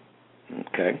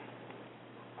 Okay.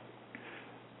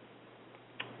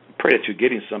 Pray that you're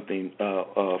getting something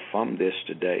from this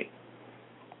today.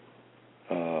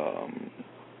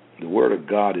 The Word of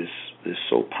God is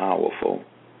so powerful,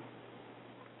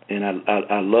 and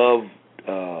I love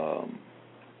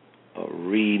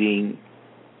reading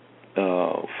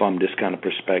from this kind of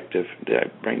perspective. Did I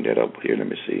bring that up here? Let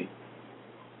me see.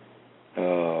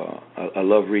 I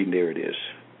love reading. There it is.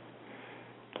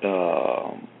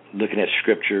 Looking at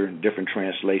Scripture, different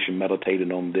translation,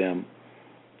 meditating on them,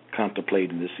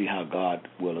 contemplating to see how God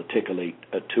will articulate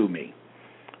to me.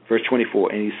 Verse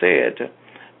 24, and he said,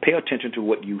 pay attention to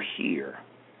what you hear.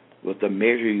 With the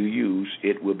measure you use,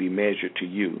 it will be measured to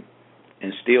you,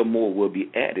 and still more will be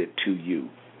added to you.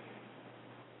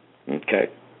 Okay.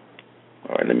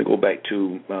 All right, let me go back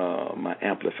to my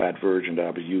amplified version that I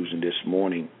was using this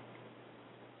morning.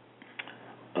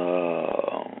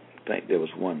 I think there was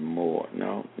one more.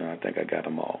 No, I think I got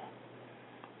them all.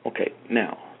 Okay,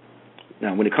 now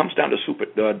when it comes down to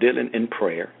dealing in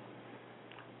prayer,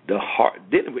 the heart,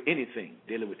 dealing with anything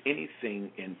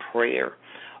in prayer,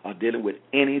 dealing with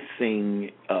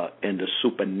anything in the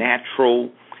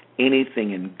supernatural,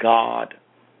 anything in God,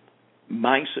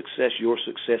 my success, your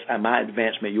success, and my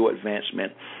advancement, your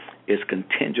advancement is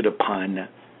contingent upon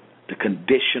the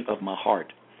condition of my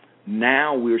heart.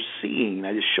 Now we're seeing,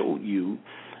 I just showed you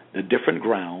the different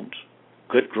grounds,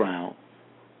 good ground,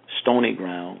 stony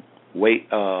ground,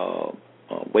 wayside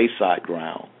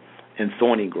ground, and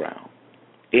thorny ground.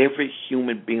 Every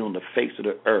human being on the face of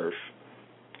the earth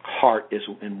heart is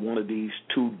in one of these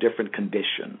two different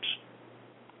conditions.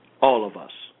 All of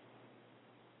us.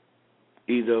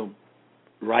 Either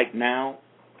right now,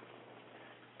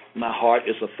 my heart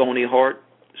is a thorny heart,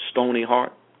 stony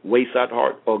heart, wayside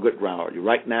heart, or good ground heart.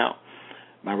 Right now,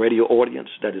 my radio audience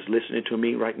that is listening to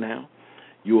me right now,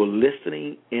 you are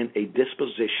listening in a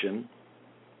disposition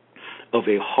of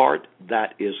a heart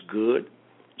that is good,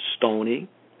 stony,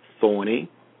 thorny,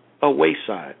 or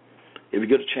wayside. If you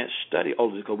get a chance to study all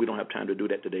of this, because we don't have time to do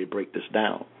that today, break this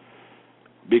down.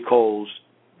 Because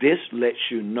this lets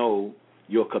you know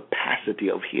your capacity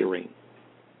of hearing.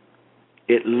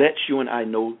 It lets you and I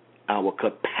know our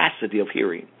capacity of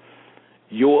hearing.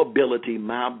 Your ability,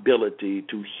 my ability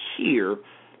to hear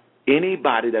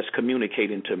anybody that's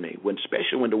communicating to me,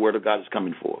 especially when the Word of God is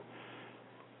coming forth.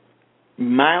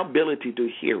 My ability to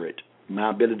hear it, my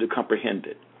ability to comprehend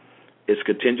it, is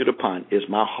contingent upon, is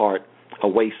my heart a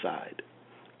wayside?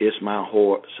 Is my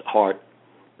heart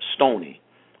stony?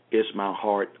 Is my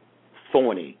heart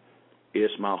thorny? Is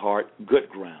my heart good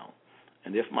ground?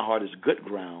 And if my heart is good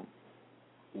ground,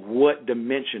 what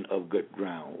dimension of good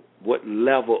ground, what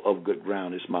level of good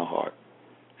ground is my heart?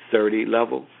 30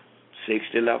 level,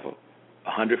 60 level,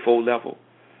 100-fold level?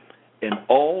 And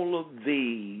all of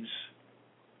these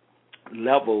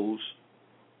levels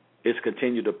is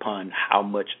contingent upon how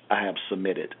much I have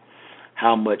submitted,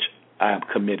 how much I have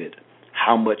committed,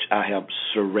 how much I have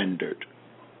surrendered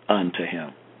unto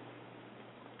Him.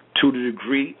 To the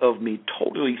degree of me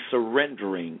totally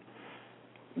surrendering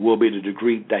will be the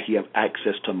degree that He have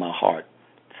access to my heart,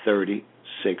 30,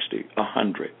 60,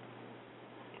 100.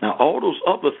 Now, all those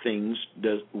other things,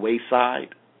 the wayside,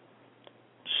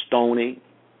 stony,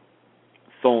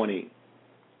 thorny,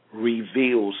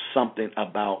 reveals something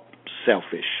about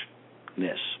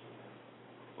selfishness,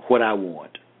 what I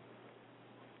want,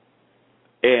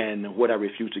 and what I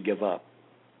refuse to give up.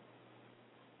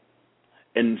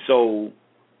 And so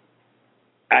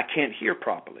I can't hear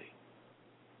properly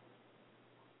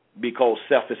because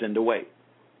self is in the way.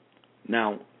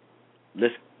 Now,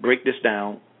 let's break this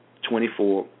down,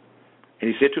 24. And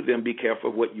He said to them, be careful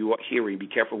of what you are hearing. Be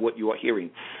careful of what you are hearing.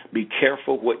 Be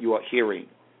careful of what you are hearing.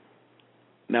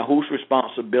 Now, whose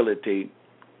responsibility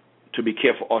to be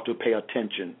careful or to pay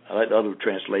attention? I like the other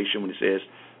translation when it says,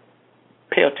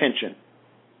 pay attention.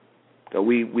 So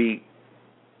we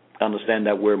understand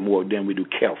that word more than we do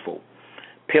careful.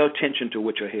 Pay attention to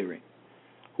what you're hearing.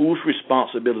 Whose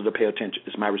responsibility to pay attention?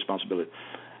 It's my responsibility.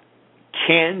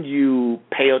 Can you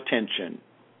pay attention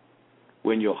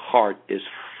when your heart is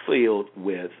filled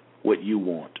with what you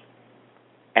want?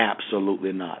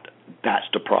 Absolutely not. That's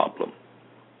the problem.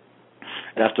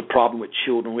 That's the problem with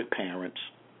children with parents.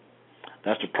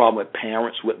 That's the problem with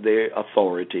parents with their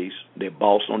authorities, their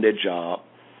boss on their job,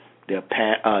 their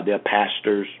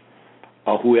pastors,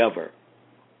 or whoever.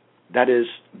 That is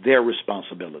their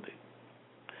responsibility.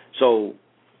 So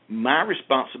my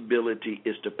responsibility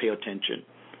is to pay attention.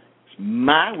 It's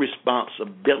my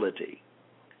responsibility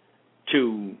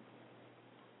to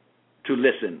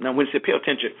listen. Now, when you say pay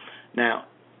attention, now,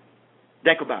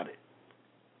 think about it.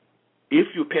 If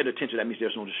you pay attention, that means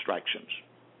there's no distractions.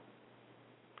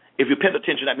 If you pay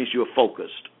attention, that means you're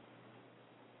focused.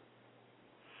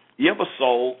 You ever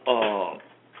saw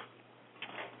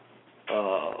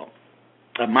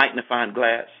a magnifying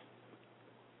glass?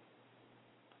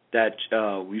 That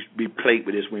we played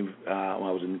with this when I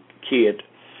was a kid,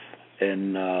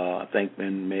 and I think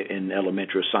in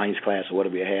elementary science class or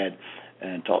whatever we had,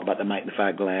 and talked about the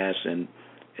magnifying glass and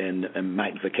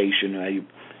magnification.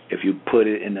 If you put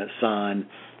it in the sun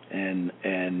and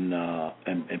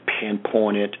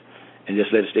pinpoint it and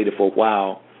just let it stay there for a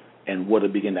while, and what will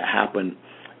begin to happen,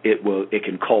 it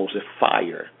can cause a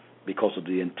fire because of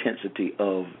the intensity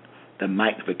of the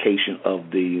magnification of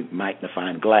the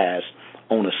magnifying glass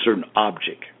on a certain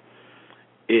object.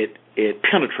 It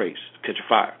penetrates, catch a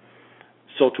fire.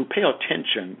 So to pay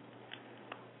attention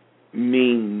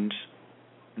means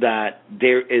that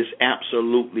there is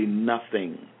absolutely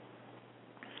nothing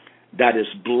that is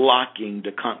blocking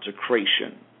the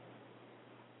consecration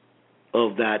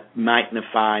of that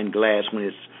magnifying glass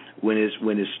when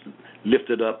it's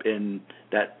lifted up, and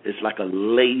that it's like a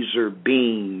laser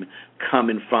beam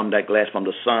coming from that glass, from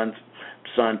the sun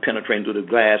penetrating through the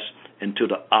glass into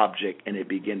the object, and it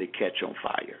begin to catch on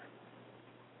fire.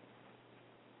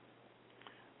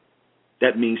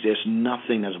 That means there's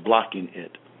nothing that's blocking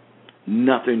it,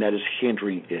 nothing that is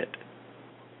hindering it.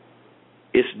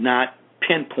 It's not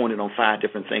pinpointed on 5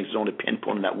 different things. It's only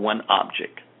pinpointed at one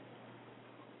object.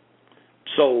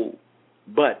 So,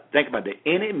 but think about the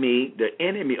enemy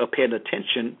of paying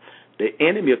attention, the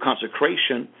enemy of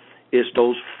consecration It's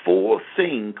those four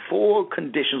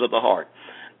conditions of the heart.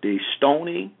 The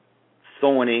stony,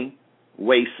 thorny,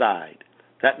 wayside.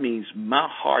 That means my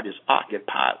heart is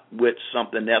occupied with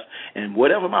something else, and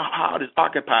whatever my heart is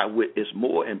occupied with is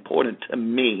more important to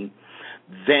me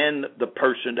than the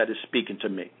person that is speaking to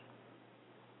me.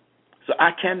 So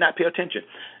I cannot pay attention.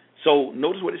 So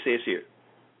notice what it says here.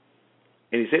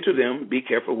 And he said to them, be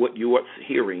careful what you are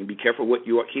hearing. Be careful what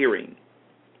you are hearing.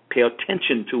 Pay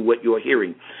attention to what you are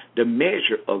hearing. The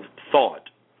measure of thought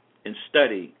and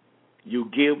study you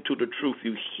give to the truth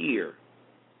you hear.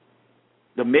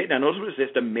 Now notice what it says,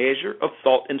 the measure of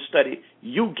thought and study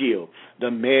you give.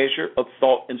 The measure of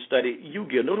thought and study you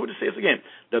give. Notice what it says again.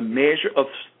 The measure of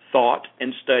thought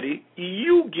and study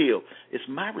you give. It's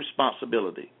my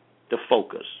responsibility to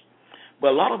focus.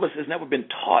 But a lot of us has never been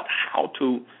taught how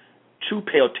to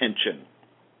pay attention.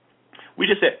 We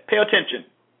just said, pay attention.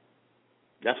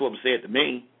 That's what was said to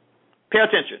me. Pay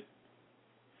attention.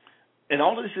 And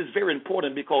all of this is very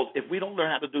important because if we don't learn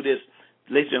how to do this,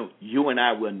 ladies and gentlemen, you and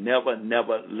I will never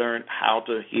learn how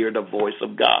to hear the voice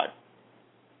of God.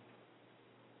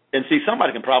 And see,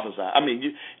 somebody can prophesy. I mean,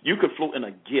 you could float in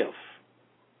a gift.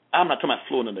 I'm not talking about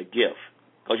floating in a gift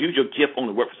because your gift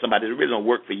only works for somebody. It really don't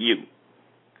work for you.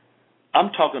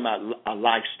 I'm talking about a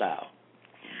lifestyle.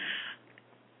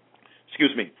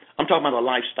 Excuse me. I'm talking about a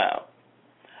lifestyle.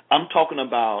 I'm talking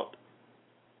about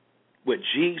what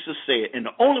Jesus said, and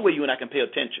the only way you and I can pay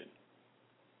attention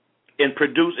and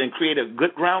produce and create a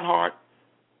good ground heart,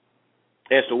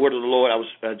 as the word of the Lord,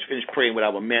 I finished praying with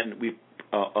our men. We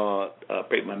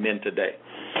prayed with my men today,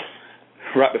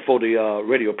 right before the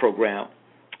radio program.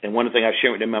 And one of the things I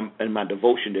shared with them in my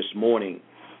devotion this morning,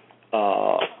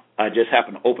 I just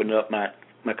happened to open it up.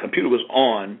 My computer was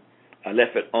on. I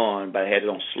left it on, but I had it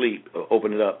on sleep.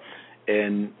 Opened it up,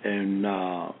 and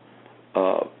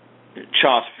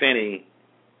Charles Finney,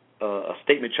 a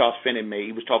statement Charles Finney made.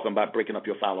 He was talking about breaking up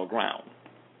your fallow ground.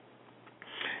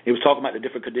 He was talking about the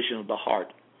different conditions of the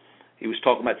heart. He was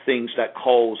talking about things that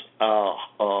cause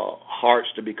hearts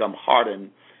to become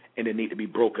hardened and they need to be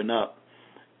broken up.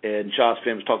 And Charles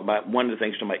Finney was talking about one of the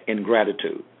things, talking about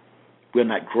ingratitude. We're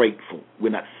not grateful.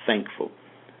 We're not thankful.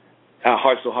 Our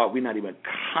heart's so hard, we're not even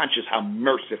conscious how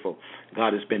merciful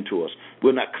God has been to us.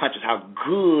 We're not conscious how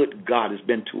good God has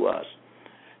been to us.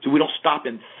 So we don't stop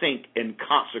and think and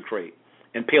consecrate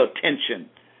and pay attention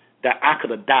that I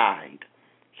could have died.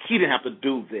 He didn't have to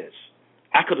do this.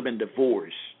 I could have been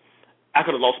divorced. I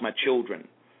could have lost my children.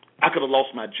 I could have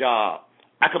lost my job.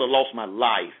 I could have lost my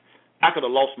life. I could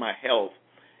have lost my health.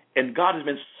 And God has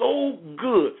been so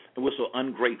good, and we're so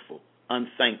ungrateful,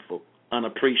 unthankful,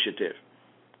 unappreciative.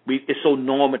 It's so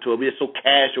normal to it. We're so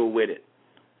casual with it.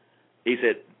 He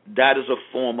said, that is a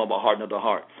form of a hardening of the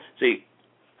heart. See,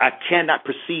 I cannot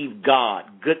perceive God,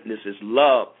 goodness, His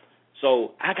love.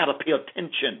 So I got to pay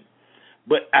attention.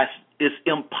 But it's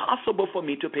impossible for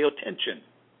me to pay attention.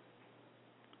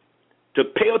 To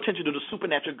pay attention to the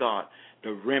supernatural God,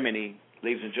 the remedy,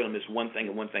 ladies and gentlemen, is one thing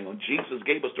and one thing. Jesus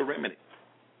gave us the remedy.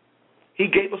 He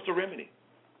gave us the remedy.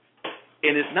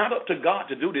 And it's not up to God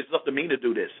to do this. It's up to me to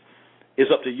do this.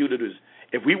 It's up to you to do this.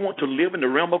 If we want to live in the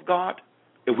realm of God,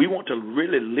 if we want to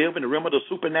really live in the realm of the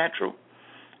supernatural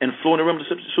and flow in the realm of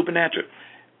the supernatural,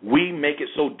 we make it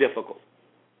so difficult.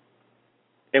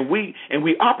 And we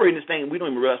operate in this thing and we don't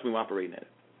even realize we're operating in it.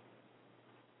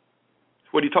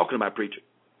 What are you talking about, preacher?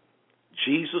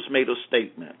 Jesus made a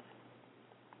statement.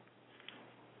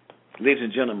 Ladies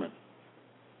and gentlemen,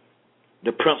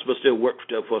 the principle still works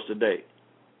for us today.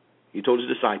 He told his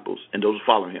disciples and those who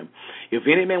follow him, if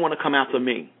any man want to come after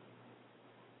me,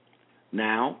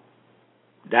 now,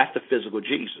 that's the physical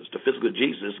Jesus. The physical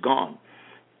Jesus is gone.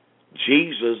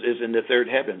 Jesus is in the third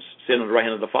heavens, sitting on the right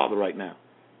hand of the Father right now.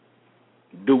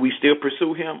 Do we still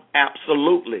pursue him?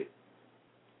 Absolutely.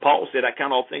 Paul said, I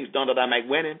count all things done that I might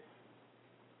win him.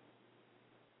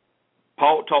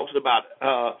 Paul talks about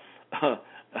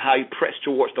how he pressed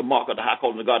towards the mark of the high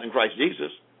calling of God in Christ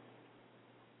Jesus.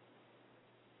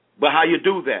 But how you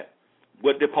do that?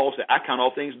 What did Paul say? I count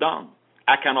all things done.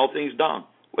 I count all things done.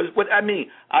 What I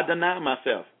mean? I deny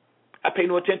myself. I pay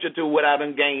no attention to what I've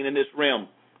been gained in this realm.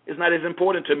 It's not as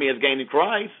important to me as gaining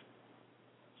Christ.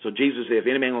 So Jesus said, if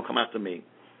any man will come after me,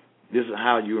 this is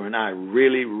how you and I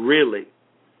really, really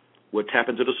will tap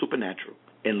into the supernatural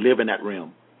and live in that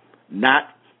realm.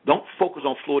 Don't focus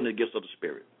on flowing in the gifts of the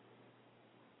Spirit.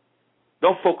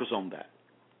 Don't focus on that.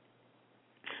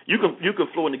 You can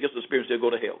flow in the gifts of the Spirit and still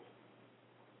go to hell.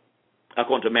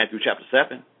 According to Matthew chapter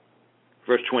 7,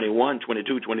 verse 21,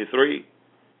 22, 23.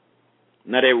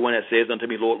 Not everyone that says unto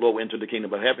me, Lord, Lord, will enter the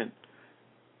kingdom of heaven.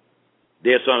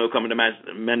 There's some who come into my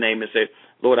name and say,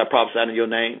 Lord, I prophesied in your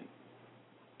name.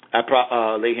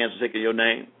 I lay hands on sick in your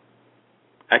name.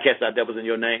 I cast out devils in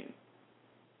your name.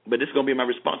 But this is going to be my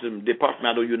response to them. Depart from me,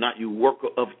 I know you not, you worker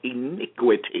of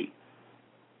iniquity.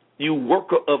 You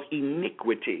worker of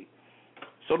iniquity.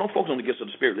 So don't focus on the gifts of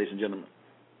the Spirit, ladies and gentlemen.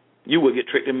 You will get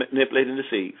tricked and manipulated and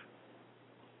deceived.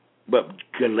 But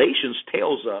Galatians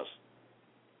tells us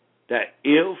that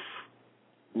if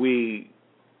we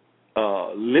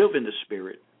live in the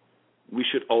Spirit, we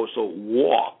should also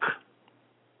walk.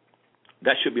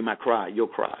 That should be my cry, your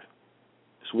cry.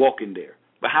 It's walking there.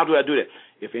 But how do I do that?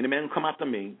 If any man will come after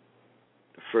me,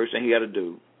 the first thing he got to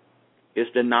do is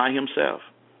deny himself.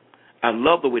 I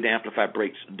love the way the Amplified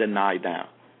breaks deny down,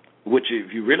 which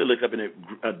if you really look up in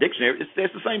a dictionary, it says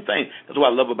the same thing. That's what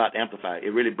I love about the Amplified.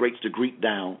 It really breaks the Greek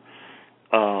down.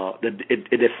 It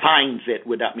defines it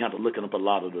without me having to look up a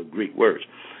lot of the Greek words.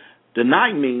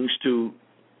 Deny means to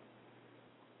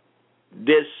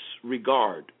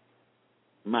disregard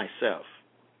myself,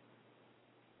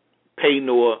 pay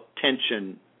no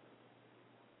attention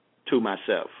to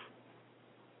myself,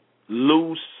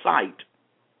 lose sight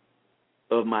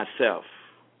of myself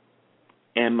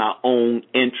and my own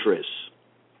interests.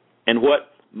 And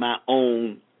what? My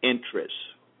own interests.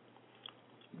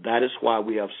 That is why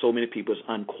we have so many people as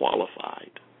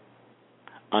unqualified.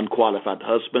 Unqualified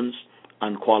husbands,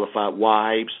 unqualified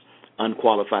wives,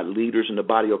 unqualified leaders in the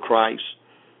body of Christ,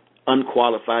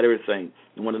 unqualified everything.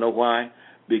 You want to know why?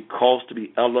 Because to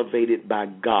be elevated by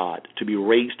God, to be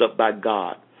raised up by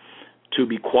God, to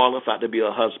be qualified to be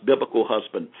a biblical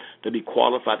husband, to be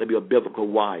qualified to be a biblical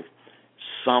wife,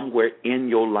 somewhere in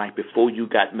your life before you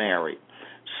got married,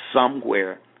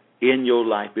 somewhere in your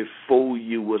life before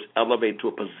you was elevated to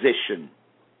a position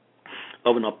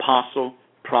of an apostle,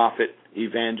 prophet,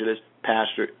 evangelist,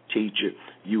 pastor, teacher,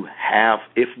 you have,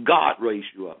 if God raised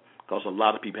you up, because a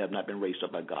lot of people have not been raised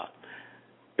up by God.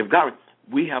 If God,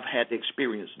 we have had to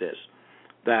experience this,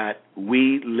 that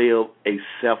we live a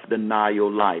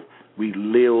self-denial life. We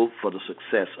live for the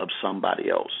success of somebody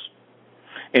else.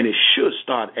 And it should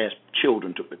start as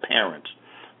children to the parents.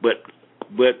 But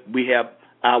we have,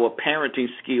 our parenting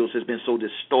skills has been so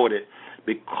distorted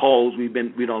because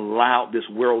we don't allow this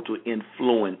world to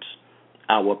influence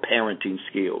our parenting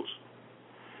skills.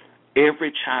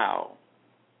 Every child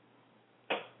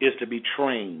is to be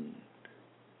trained.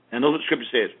 And those are the scripture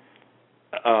says,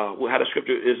 how the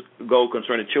scripture is go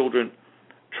concerning children,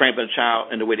 train up a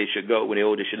child in the way they should go. When they're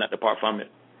old, they should not depart from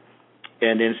it.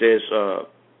 And then it says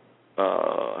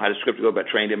how the scripture go about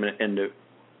train them in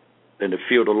the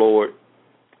fear of the Lord.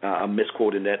 I'm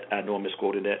misquoting that. I know I'm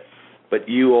misquoting that. But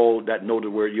you all that know the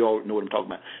word, you all know what I'm talking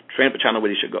about. Train up a child in the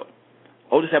way they should go.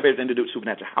 Oh, this have everything to do with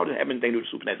supernatural. How does it have anything to do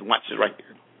with supernatural? Watch this right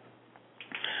here.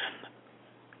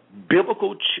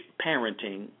 Biblical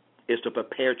parenting is to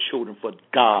prepare children for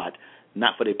God,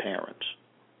 not for their parents.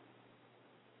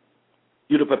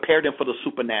 You're to prepare them for the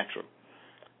supernatural.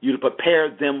 You're to prepare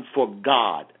them for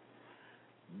God.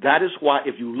 That is why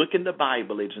if you look in the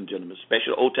Bible, ladies and gentlemen,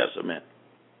 especially the Old Testament,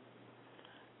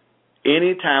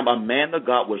 anytime a man of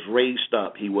God was raised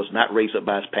up, he was not raised up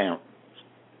by his parents.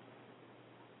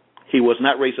 He was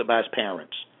not raised up by his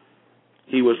parents.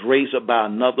 He was raised up by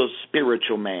another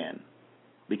spiritual man,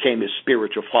 became his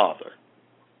spiritual father.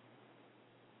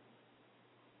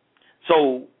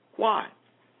 So why?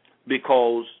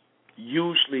 Because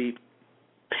usually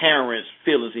parents'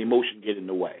 feelings and emotions get in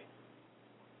the way.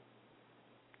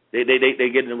 They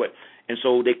get in the way. And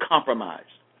so they compromise.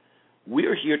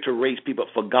 We're here to raise people up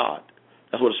for God.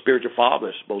 That's what a spiritual father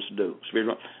is supposed to do.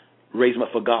 Raise them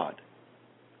up for God.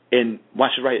 And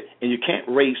watch it right here. And you can't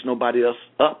raise nobody else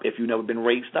up if you've never been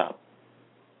raised up.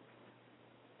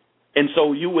 And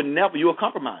so you will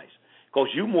compromise because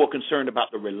you're more concerned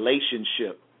about the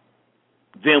relationship,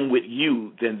 them with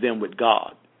you, than them with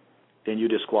God. Then you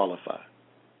disqualify.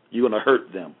 You're going to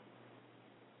hurt them.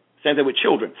 Same thing with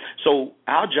children. So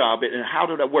our job, and how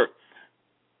does that work?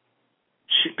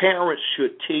 Parents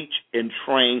should teach and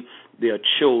train their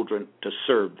children to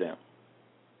serve them.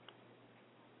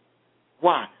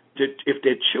 Why? If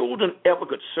their children ever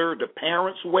could serve the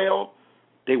parents well,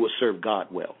 they would serve God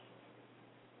well.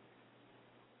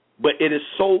 But it is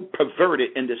so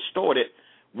perverted and distorted,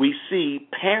 we see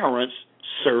parents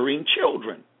serving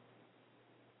children.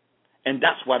 And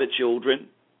that's why the children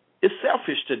is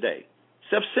selfish today,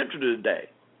 self-centered today.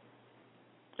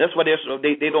 That's why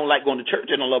they don't like going to church.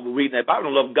 They don't love reading their Bible.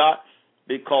 They don't love God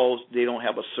because they don't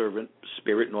have a servant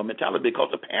spirit nor mentality because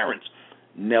the parents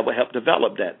never helped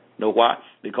develop that. Know why?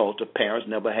 Because the parents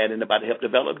never had anybody help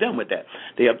develop them with that.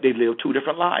 They live two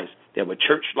different lives. They have a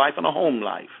church life and a home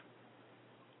life.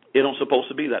 It don't supposed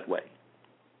to be that way.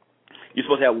 You're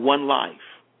supposed to have one life.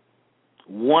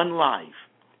 One life.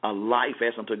 a life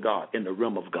as unto God in the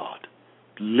realm of God,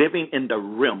 living in the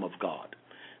realm of God,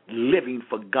 living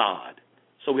for God.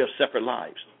 So we have separate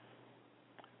lives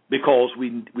because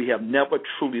we have never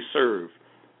truly served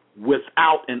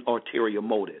without an ulterior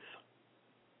motive,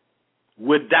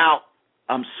 without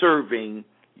I'm serving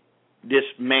this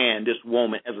man, this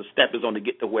woman as a stepping stone to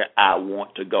get to where I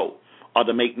want to go, or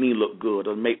to make me look good,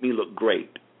 or to make me look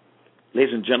great.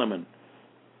 Ladies and gentlemen,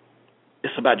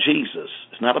 it's about Jesus.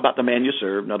 It's not about the man you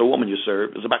serve, not the woman you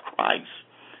serve. It's about Christ.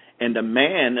 And the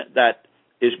man that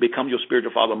is become your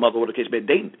spiritual father, mother, whatever the case may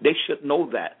be, they should know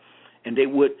that. And they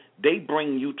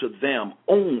bring you to them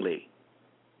only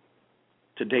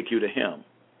to take you to him.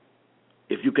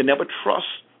 If you can never trust,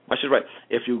 I should write,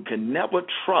 if you can never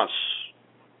trust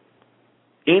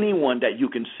anyone that you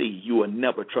can see, you will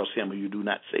never trust him who you do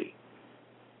not see.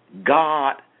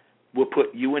 God will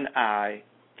put you and I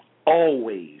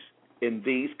always in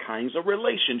these kinds of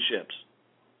relationships.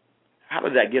 How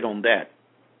did I get on that?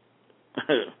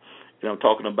 I'm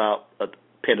talking about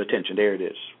paying attention. There it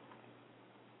is.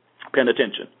 Paying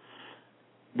attention.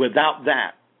 Without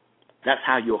that, that's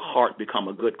how your heart become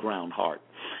a good ground heart.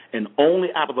 And only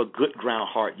out of a good ground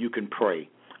heart you can pray.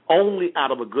 Only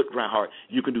out of a good ground heart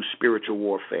you can do spiritual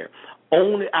warfare.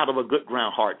 Only out of a good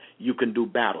ground heart you can do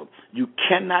battle. You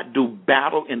cannot do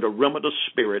battle in the realm of the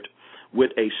spirit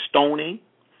with a stony,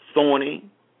 thorny,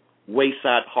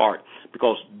 wayside heart.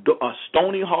 Because a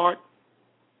stony heart,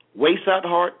 wayside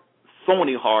heart,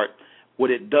 thorny heart,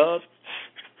 what it does,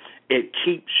 it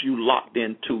keeps you locked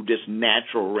into this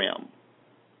natural realm.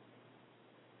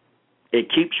 It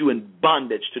keeps you in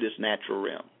bondage to this natural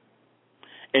realm.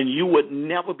 And you would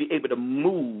never be able to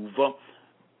move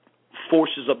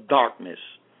forces of darkness.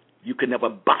 You can never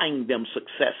bind them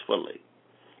successfully.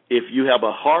 If you have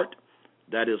a heart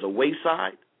that is a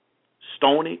wayside,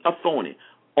 stony, or thorny,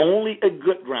 only a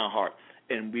good ground heart.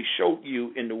 And we showed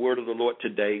you in the word of the Lord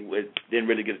today, we didn't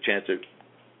really get a chance to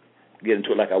get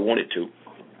into it like I wanted to.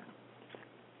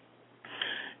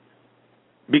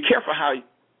 Be careful how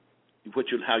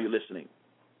you're listening.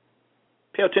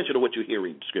 Pay attention to what you're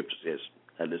hearing, Scripture says.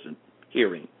 Listen,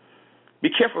 hearing. Be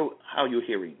careful how you're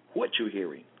hearing, what you're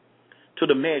hearing. To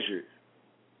the measure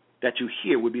that you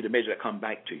hear will be the measure that come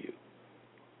back to you.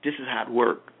 This is how it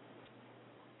works.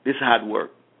 This is how it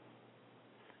works.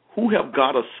 Who have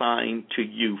God assigned to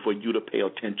you for you to pay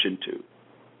attention to?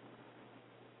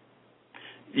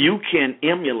 You can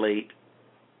emulate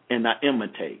and not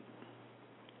imitate.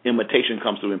 Imitation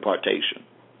comes through impartation.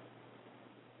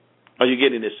 Are you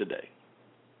getting this today?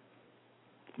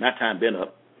 My time been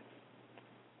up.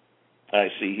 I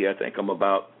see here, I think I'm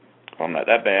not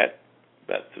that bad,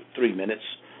 about 3 minutes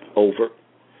over.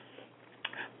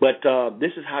 But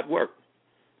this is how it works.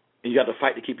 And you got to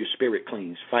fight to keep your spirit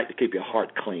clean, fight to keep your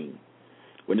heart clean.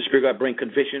 When the Spirit God bring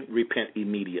conviction, repent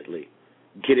immediately.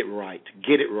 Get it right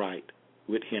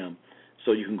with him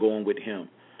so you can go on with him.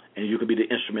 And you can be the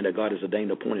instrument that God has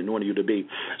ordained, appointed, anointed you to be.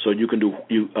 So you can do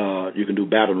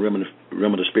battle in the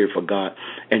realm of the Spirit for God,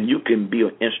 and you can be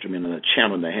an instrument and a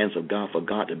channel in the hands of God for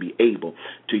God to be able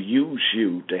to use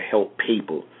you to help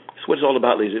people. That's what it's all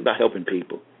about, ladies. It's about helping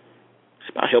people. It's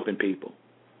about helping people.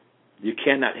 You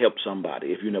cannot help somebody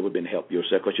if you've never been helped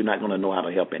yourself, because you're not going to know how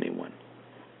to help anyone.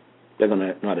 They're going to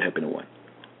know how to help anyone.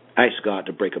 Ask God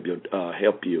to break up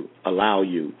help you, allow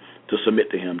you to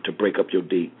submit to him, to break up your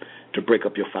deep, to break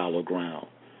up your fallow ground,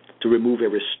 to remove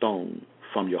every stone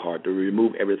from your heart, to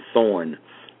remove every thorn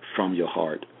from your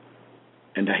heart,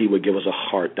 and that he would give us a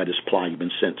heart that is pliable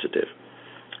and sensitive.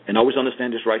 And always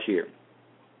understand this right here.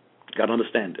 You got to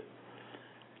understand it.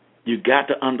 You got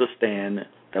to understand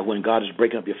that when God is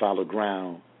breaking up your fallow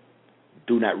ground,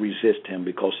 do not resist him,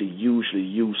 because he usually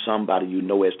uses somebody you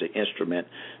know as the instrument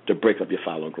to break up your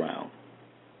fallow ground.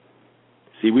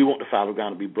 See, we want the fallow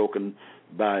ground to be broken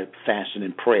by fasting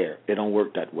and prayer. It don't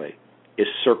work that way. It's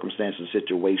circumstances and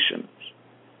situations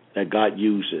that God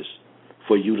uses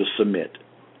for you to submit,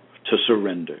 to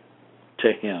surrender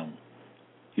to him.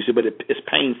 You see, but it's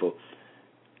painful.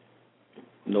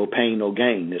 No pain, no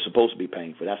gain. It's supposed to be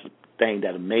painful. That's the thing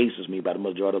that amazes me about the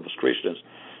majority of us Christians.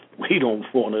 We don't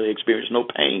want to experience no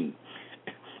pain.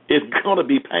 It's going to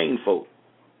be painful.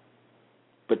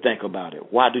 But think about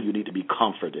it. Why do you need to be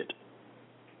comforted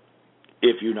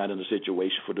if you're not in a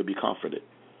situation for to be comforted?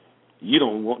 You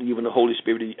don't want even the Holy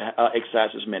Spirit to exercise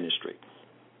his ministry.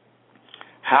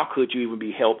 How could you even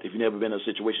be helped if you've never been in a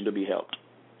situation to be helped?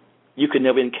 You could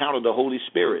never encounter the Holy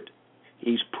Spirit.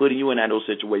 He's putting you in that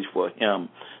situation for him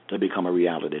to become a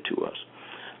reality to us.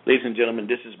 Ladies and gentlemen,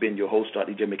 this has been your host, Dr.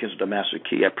 E.J. McKenzie, the Master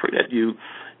Key. I pray that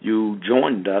you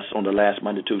joined us on the last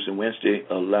Monday, Tuesday, and Wednesday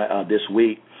this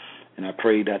week, and I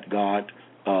pray that God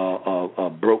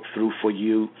broke through for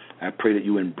you. I pray that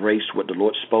you embrace what the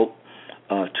Lord spoke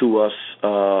to us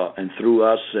and through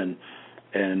us, and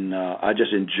I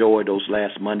just enjoyed those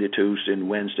last Monday, Tuesday, and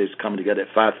Wednesdays coming together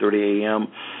at 5:30 a.m.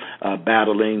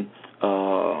 Battling.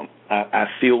 I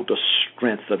feel the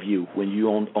strength of you when you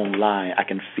online. I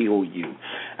can feel you.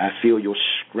 I feel your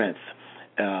strength.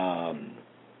 I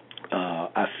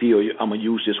feel you. I'm gonna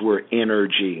use this word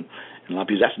energy. And a lot of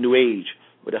people, that's New Age,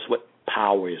 but that's what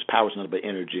power is. Power is nothing but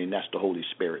energy, and that's the Holy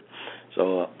Spirit.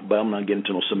 So, but I'm not getting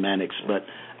into no semantics, but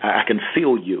I can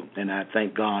feel you, and I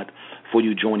thank God for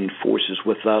you joining forces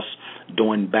with us,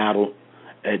 doing battle,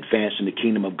 advancing the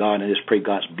kingdom of God, and I just pray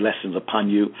God's blessings upon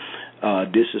you.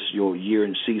 This is your year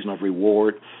and season of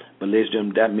reward. But ladies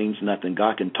and gentlemen, that means nothing.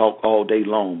 God can talk all day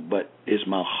long, but is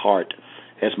my heart,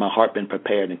 has my heart been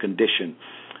prepared and conditioned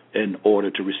in order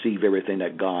to receive everything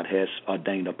that God has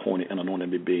ordained, appointed, and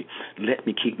anointed me to be? Let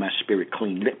me keep my spirit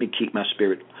clean. Let me keep my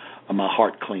spirit, my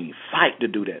heart clean. Fight to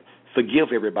do that.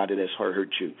 Forgive everybody that's hurt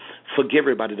you. Forgive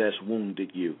everybody that's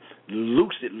wounded you.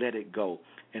 Loose it, let it go.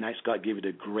 And I ask God give you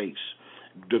the grace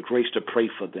to pray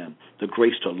for them, the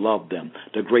grace to love them,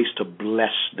 the grace to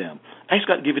bless them. I ask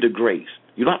God to give you the grace.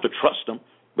 You don't have to trust them,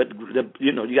 but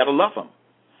you got to love them.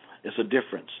 It's a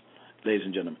difference, ladies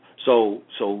and gentlemen. So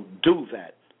do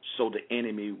that, so the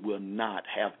enemy will not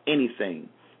have anything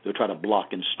to try to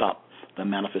block and stop the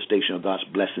manifestation of God's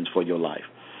blessings for your life.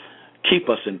 Keep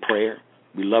us in prayer.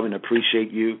 We love and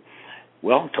appreciate you.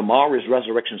 Well, tomorrow is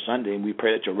Resurrection Sunday, and we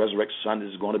pray that your Resurrection Sunday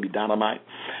is going to be dynamite.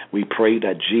 We pray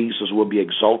that Jesus will be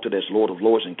exalted as Lord of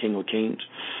Lords and King of Kings,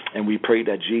 and we pray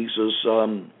that Jesus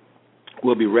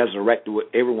will be resurrected.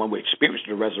 Everyone will experience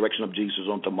the resurrection of Jesus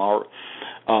on tomorrow.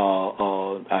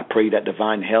 I pray that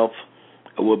divine health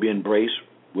will be embraced,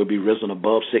 will be risen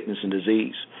above sickness and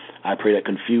disease. I pray that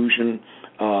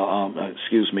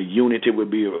unity will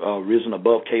be risen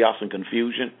above chaos and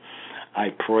confusion. I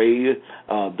pray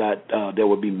that there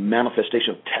will be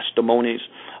manifestation of testimonies,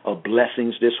 of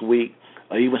blessings this week.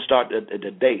 Even start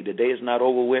the day. The day is not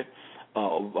over with.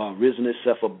 Risen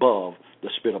itself above the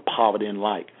spirit of poverty and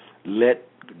lack. Let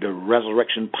the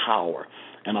resurrection power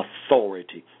and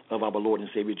authority of our Lord and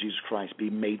Savior Jesus Christ be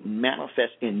made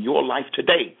manifest in your life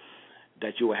today,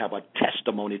 that you will have a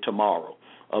testimony tomorrow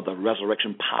of the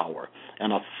resurrection power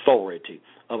and authority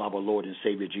of our Lord and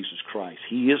Savior Jesus Christ.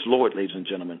 He is Lord, ladies and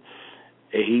gentlemen.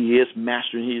 He is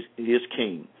Master, and He is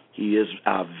King. He is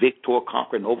our victor,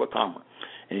 conqueror, and overcomer.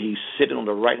 And He's sitting on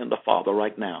the right hand of the Father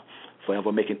right now,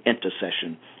 forever making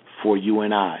intercession for you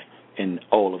and I and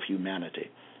all of humanity.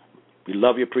 We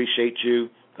love you, appreciate you.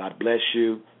 God bless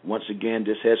you. Once again,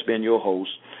 this has been your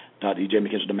host, Dr. E.J.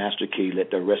 McKenzie, the Master Key.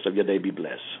 Let the rest of your day be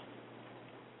blessed.